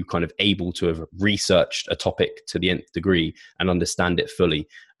you kind of able to have researched a topic to the nth degree and understand it fully.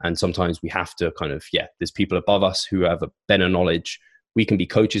 And sometimes we have to kind of, there's people above us who have a better knowledge. We can be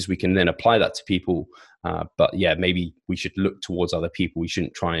coaches. We can then apply that to people. But maybe we should look towards other people. We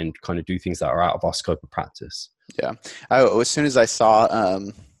shouldn't try and kind of do things that are out of our scope of practice. Yeah. As soon as I saw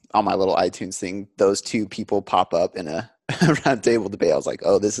on my little iTunes thing, those two people pop up in a round table debate. I was like,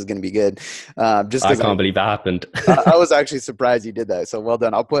 oh, this is going to be good. Just I because can't believe that happened. I was actually surprised you did that. So well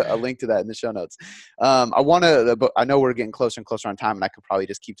done. I'll put a link to that in the show notes. I know we're getting closer and closer on time, and I could probably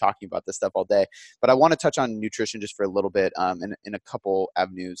just keep talking about this stuff all day, but I want to touch on nutrition just for a little bit in a couple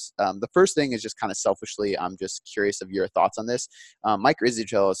avenues. The first thing is just kind of selfishly, I'm just curious of your thoughts on this. Mike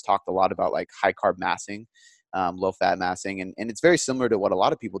Rizzigel has talked a lot about like high carb massing, low fat massing, and it's very similar to what a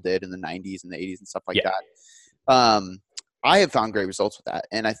lot of people did in the 90s and the 80s and stuff like that. I have found great results with that.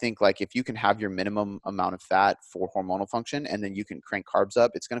 And I think like if you can have your minimum amount of fat for hormonal function and then you can crank carbs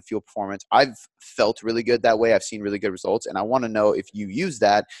up, it's going to fuel performance. I've felt really good that way. I've seen really good results. And I want to know if you use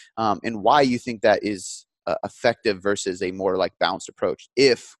that and why you think that is effective versus a more like balanced approach.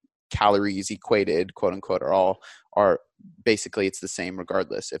 If calories equated, quote unquote, are basically it's the same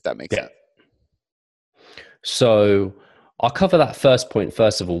regardless, if that makes sense. So I'll cover that first point,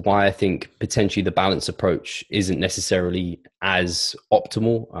 first of all, why I think potentially the balance approach isn't necessarily as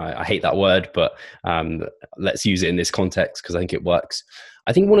optimal. I hate that word, but let's use it in this context because I think it works.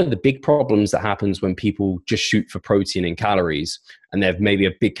 I think one of the big problems that happens when people just shoot for protein and calories and they have maybe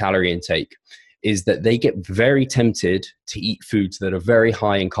a big calorie intake is that they get very tempted to eat foods that are very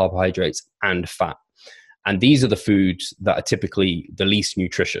high in carbohydrates and fat. And these are the foods that are typically the least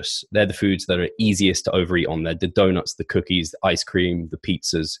nutritious. They're the foods that are easiest to overeat on. They're the donuts, the cookies, the ice cream, the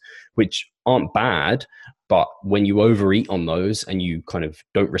pizzas, which aren't bad. But when you overeat on those and you kind of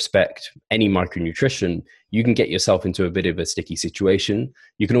don't respect any micronutrition, you can get yourself into a bit of a sticky situation.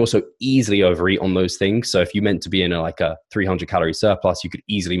 You can also easily overeat on those things. So if you meant to be in a 300 calorie surplus, you could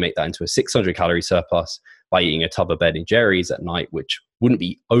easily make that into a 600 calorie surplus by eating a tub of Ben and Jerry's at night, which wouldn't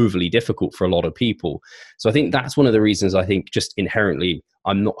be overly difficult for a lot of people. So I think that's one of the reasons I think just inherently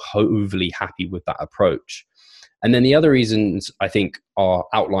I'm not overly happy with that approach. And then the other reasons I think are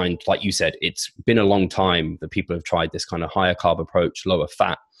outlined, like you said, it's been a long time that people have tried this kind of higher carb approach, lower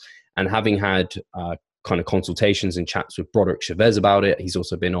fat. And having had kind of consultations and chats with Broderick Chavez about it, he's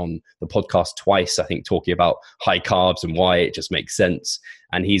also been on the podcast twice, I think, talking about high carbs and why it just makes sense.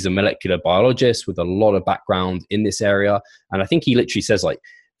 And he's a molecular biologist with a lot of background in this area. And I think he literally says like,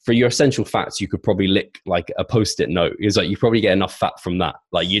 for your essential fats, you could probably lick like a Post-it note. It's like you probably get enough fat from that.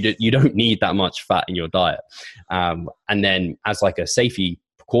 Like you don't need that much fat in your diet. And then as like a safety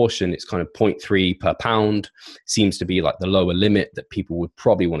precaution, it's kind of 0.3 per pound seems to be like the lower limit that people would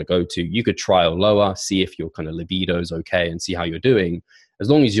probably want to go to. You could trial lower, see if your kind of libido is okay and see how you're doing. As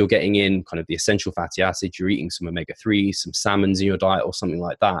long as you're getting in kind of the essential fatty acids, you're eating some omega-3, some salmons in your diet or something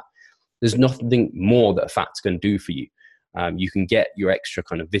like that. There's nothing more that fat's going to do for you. You can get your extra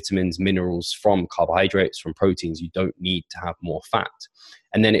kind of vitamins, minerals from carbohydrates, from proteins. You don't need to have more fat.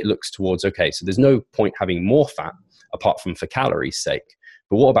 And then it looks towards, okay, so there's no point having more fat apart from for calories' sake.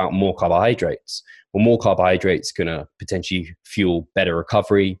 But what about more carbohydrates? Well, more carbohydrates going to potentially fuel better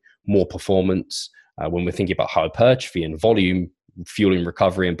recovery, more performance. When we're thinking about hypertrophy and volume, fueling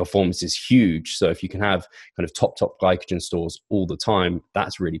recovery and performance is huge. So if you can have kind of top glycogen stores all the time,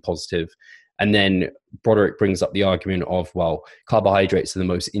 that's really positive. And then Broderick brings up the argument of, well, carbohydrates are the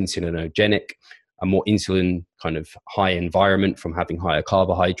most insulinogenic, a more insulin kind of high environment from having higher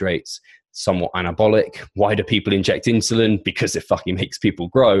carbohydrates, somewhat anabolic. Why do people inject insulin? Because it fucking makes people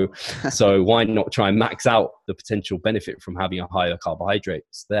grow. So why not try and max out the potential benefit from having a higher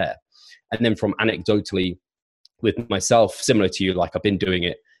carbohydrates there? And then from anecdotally with myself, similar to you, like I've been doing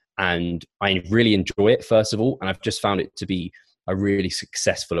it and I really enjoy it, first of all, and I've just found it to be a really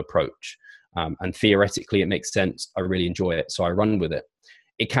successful approach. And theoretically, it makes sense. I really enjoy it. So I run with it.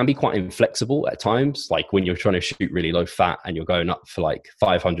 It can be quite inflexible at times, like when you're trying to shoot really low fat and you're going up for like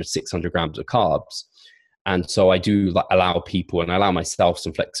 500, 600 grams of carbs. And so I do allow people and I allow myself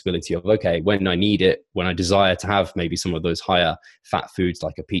some flexibility of, okay, when I need it, when I desire to have maybe some of those higher fat foods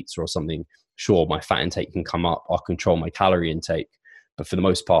like a pizza or something, sure, my fat intake can come up. I'll control my calorie intake. But for the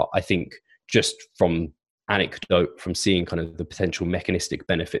most part, I think just from anecdote, from seeing kind of the potential mechanistic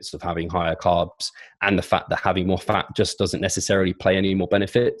benefits of having higher carbs and the fact that having more fat just doesn't necessarily play any more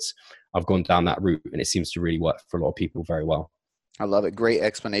benefits, I've gone down that route and it seems to really work for a lot of people very well. I love it. Great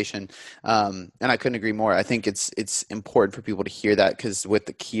explanation. And I couldn't agree more. I think it's important for people to hear that because with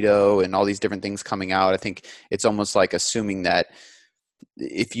the keto and all these different things coming out, I think it's almost like assuming that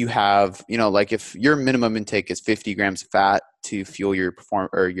if you have, like if your minimum intake is 50 grams of fat to fuel your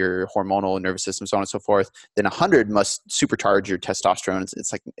your hormonal nervous system, so on and so forth, then 100 must supercharge your testosterone.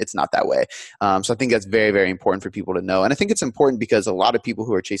 It's like, it's not that way. So I think that's very, very important for people to know. And I think it's important because a lot of people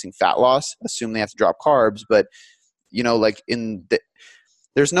who are chasing fat loss assume they have to drop carbs, but like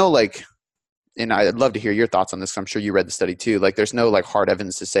there's no like and I'd love to hear your thoughts on this. I'm sure you read the study too. Like, there's no like hard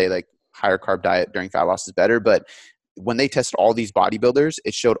evidence to say like higher carb diet during fat loss is better, but when they tested all these bodybuilders,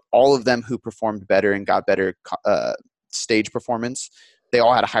 it showed all of them who performed better and got better stage performance. They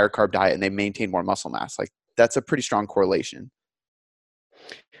all had a higher carb diet and they maintained more muscle mass. Like, that's a pretty strong correlation.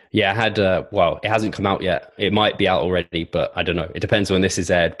 Yeah, I had, well, it hasn't come out yet. It might be out already, but I don't know. It depends when this is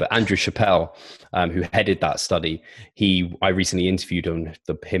aired. But Andrew Chappell, who headed that study, I recently interviewed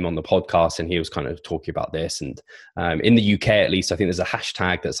him on the podcast, and he was kind of talking about this. And in the UK, at least, I think there's a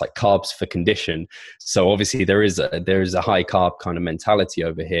hashtag that's like carbs for condition. So obviously there is a high carb kind of mentality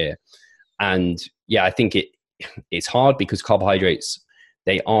over here. And yeah, I think it's hard because carbohydrates,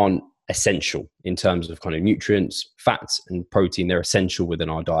 they aren't essential in terms of kind of nutrients. Fats and protein, they're essential within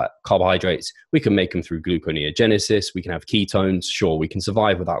our diet. Carbohydrates, we can make them through gluconeogenesis, we can have ketones, sure, we can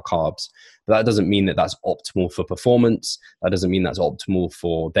survive without carbs, but that doesn't mean that that's optimal for performance. That doesn't mean that's optimal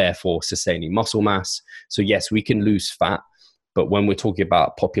for therefore sustaining muscle mass. So yes, we can lose fat, but when we're talking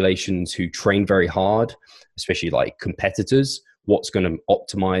about populations who train very hard, especially like competitors, what's going to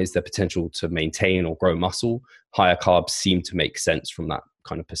optimize their potential to maintain or grow muscle, higher carbs seem to make sense from that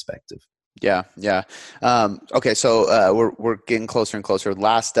kind of perspective. Yeah. Okay. So we're getting closer and closer.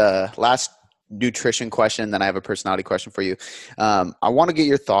 Last nutrition question, then I have a personality question for you. I want to get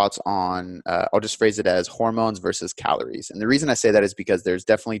your thoughts on, I'll just phrase it as hormones versus calories. And the reason I say that is because there's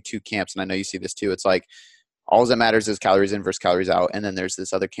definitely two camps, and I know you see this too. It's like, all that matters is calories in versus calories out. And then there's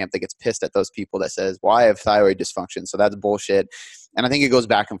this other camp that gets pissed at those people that says, well, I have thyroid dysfunction, so that's bullshit. And I think it goes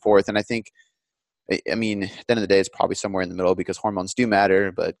back and forth. And I think, I mean, at the end of the day, it's probably somewhere in the middle because hormones do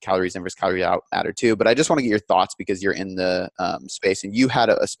matter, but calories in versus calories out matter too. But I just want to get your thoughts because you're in the space, and you had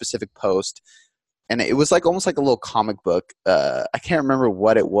a specific post, and it was like almost like a little comic book. I can't remember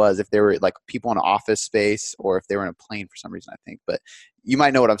what it was, if they were like people in an office space or if they were in a plane for some reason, I think. But you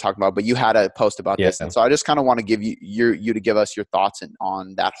might know what I'm talking about. But you had a post about this, and so I just kind of want to give you to give us your thoughts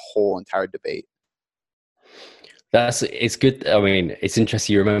on that whole entire debate. It's good. I mean, it's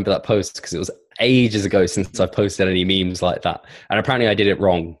interesting you remember that post because it was ages ago since I posted any memes like that. And apparently I did it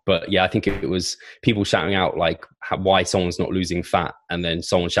wrong. But yeah, I think it was people shouting out like why someone's not losing fat. And then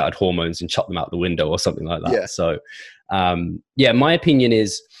someone shouted hormones and shut them out the window or something like that. Yeah. So yeah, my opinion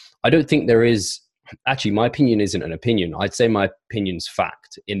is, I don't think there is, actually my opinion isn't an opinion. I'd say my opinion's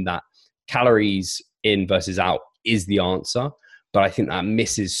fact, in that calories in versus out is the answer. But I think that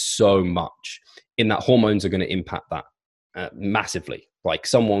misses so much, in that hormones are going to impact that massively. Like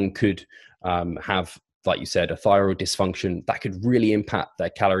someone could have, like you said, a thyroid dysfunction that could really impact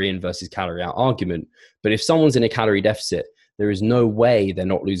their calorie in versus calorie out argument. But if someone's in a calorie deficit, there is no way they're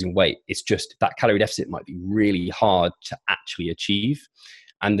not losing weight. It's just that calorie deficit might be really hard to actually achieve.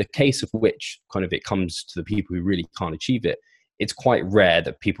 And the case of which kind of it comes to the people who really can't achieve it, it's quite rare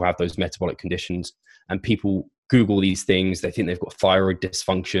that people have those metabolic conditions, and people Google these things, they think they've got thyroid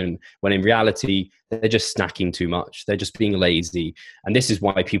dysfunction, when in reality, they're just snacking too much. They're just being lazy. And this is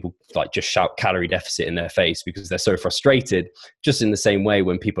why people like just shout calorie deficit in their face, because they're so frustrated. Just in the same way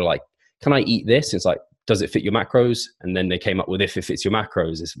when people are like, can I eat this? It's like, does it fit your macros? And then they came up with if it fits your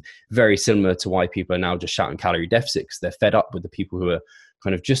macros. It's very similar to why people are now just shouting calorie deficit, because they're fed up with the people who are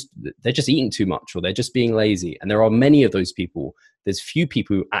kind of they're just eating too much, or they're just being lazy. And there are many of those people. There's few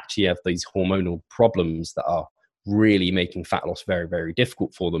people who actually have these hormonal problems that are really making fat loss very, very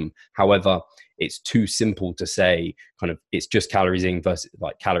difficult for them. However, it's too simple to say kind of it's just calories in versus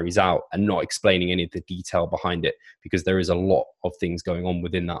like calories out, and not explaining any of the detail behind it, because there is a lot of things going on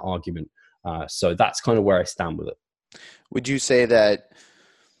within that argument. So that's kind of where I stand with it. Would you say that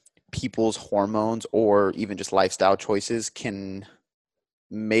people's hormones or even just lifestyle choices can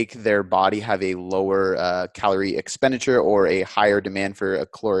make their body have a lower calorie expenditure or a higher demand for a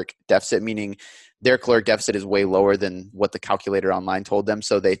caloric deficit, meaning their caloric deficit is way lower than what the calculator online told them,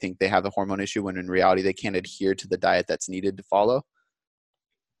 so they think they have a hormone issue when in reality they can't adhere to the diet that's needed to follow?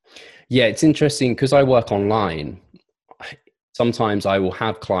 Yeah, it's interesting because I work online. Sometimes I will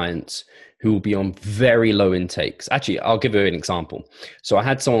have clients who will be on very low intakes. Actually, I'll give you an example. So I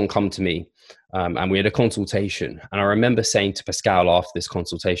had someone come to me and we had a consultation. And I remember saying to Pascal after this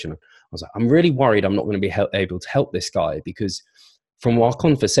consultation, I was like, I'm really worried I'm not going to be able to help this guy, because from our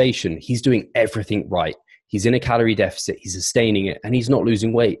conversation, he's doing everything right. He's in a calorie deficit, he's sustaining it, and he's not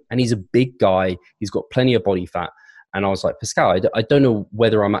losing weight. And he's a big guy. He's got plenty of body fat. And I was like, Pascal, I don't know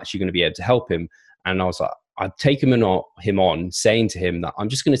whether I'm actually going to be able to help him. And I was like, I'd take him on, saying to him that I'm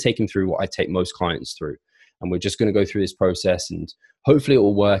just going to take him through what I take most clients through. And we're just going to go through this process, and hopefully it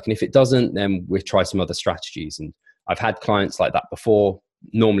will work. And if it doesn't, then we'll try some other strategies. And I've had clients like that before.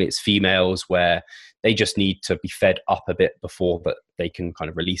 Normally it's females where they just need to be fed up a bit before, but they can kind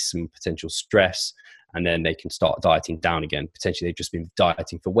of release some potential stress, and then they can start dieting down again. Potentially they've just been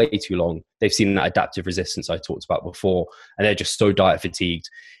dieting for way too long. They've seen that adaptive resistance I talked about before, and they're just so diet fatigued.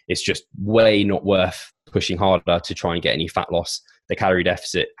 It's just way not worth pushing harder to try and get any fat loss. The calorie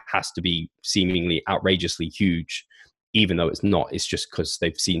deficit has to be seemingly outrageously huge, even though it's not. It's just because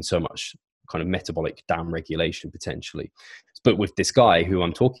they've seen so much kind of metabolic down regulation potentially. But with this guy who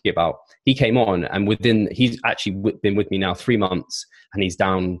I'm talking about, he came on, and he's actually been with me now 3 months, and he's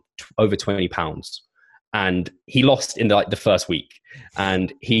down over 20 pounds. And he lost in the first week.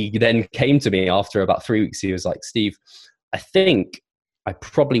 And he then came to me after about 3 weeks. He was like, Steve, I think I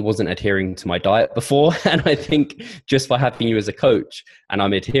probably wasn't adhering to my diet before. And I think just by having you as a coach and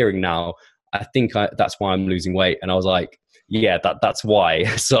I'm adhering now, I think that's why I'm losing weight. And I was like, yeah, that's why.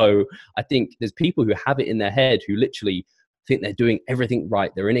 So I think there's people who have it in their head who literally think they're doing everything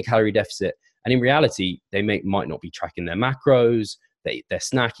right. They're in a calorie deficit. And in reality, they might not be tracking their macros. They're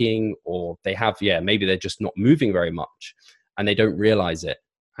snacking, or maybe they're just not moving very much and they don't realize it.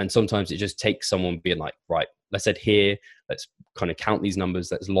 And sometimes it just takes someone being like, right, let's adhere, let's kind of count these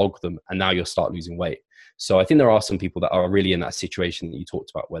numbers, let's log them, and now you'll start losing weight. So I think there are some people that are really in that situation that you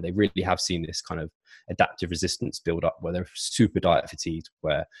talked about, where they really have seen this kind of adaptive resistance build up, where they're super diet fatigued,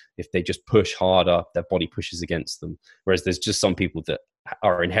 where if they just push harder, their body pushes against them. Whereas there's just some people that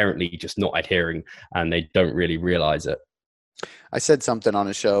are inherently just not adhering and they don't really realize it. I said something on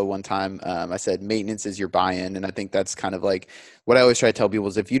a show one time. I said maintenance is your buy-in, and I think that's kind of like what I always try to tell people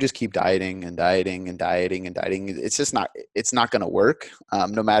is if you just keep dieting and dieting and dieting and dieting, it's not going to work.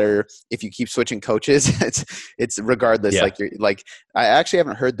 No matter if you keep switching coaches, it's regardless. Yeah. I actually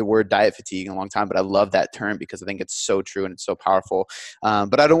haven't heard the word diet fatigue in a long time, but I love that term because I think it's so true and it's so powerful.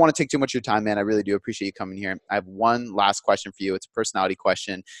 But I don't want to take too much of your time, man. I really do appreciate you coming here. I have one last question for you. It's a personality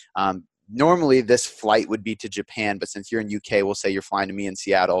question. Normally this flight would be to Japan, but since you're in UK, we'll say you're flying to me in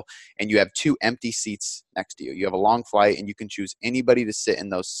Seattle and you have 2 empty seats next to you. You have a long flight and you can choose anybody to sit in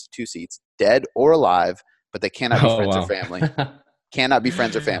those 2 seats, dead or alive, but they cannot be friends or family. Cannot be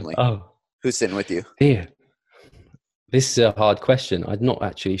friends or family. Oh, who's sitting with you? Yeah. This is a hard question. I'm not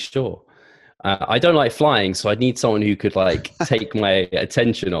actually sure. I don't like flying, so I need someone who could take my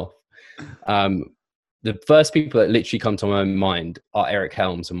attention off. The first people that literally come to my mind are Eric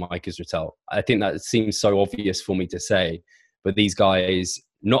Helms and Mike Israetel. I think that seems so obvious for me to say, but these guys,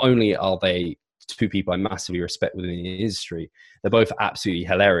 not only are they 2 people I massively respect within the industry, they're both absolutely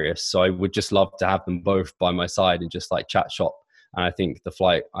hilarious. So I would just love to have them both by my side and just chat shop. And I think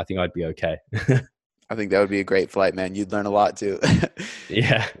I'd be okay. I think that would be a great flight, man. You'd learn a lot too.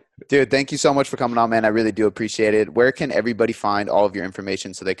 Yeah. Dude, thank you so much for coming on, man. I really do appreciate it. Where can everybody find all of your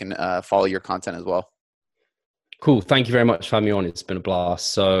information so they can follow your content as well? Cool. Thank you very much for having me on. It's been a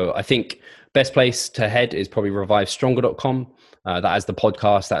blast. So I think best place to head is probably revivestronger.com. That has the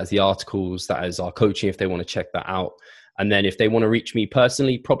podcast, that has the articles, that has our coaching if they want to check that out. And then if they want to reach me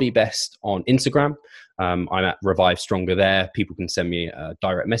personally, probably best on Instagram. I'm at Revive Stronger there. People can send me a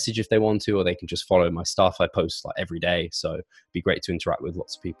direct message if they want to, or they can just follow my stuff. I post every day. So it'd be great to interact with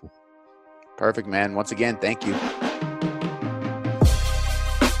lots of people. Perfect, man. Once again, thank you.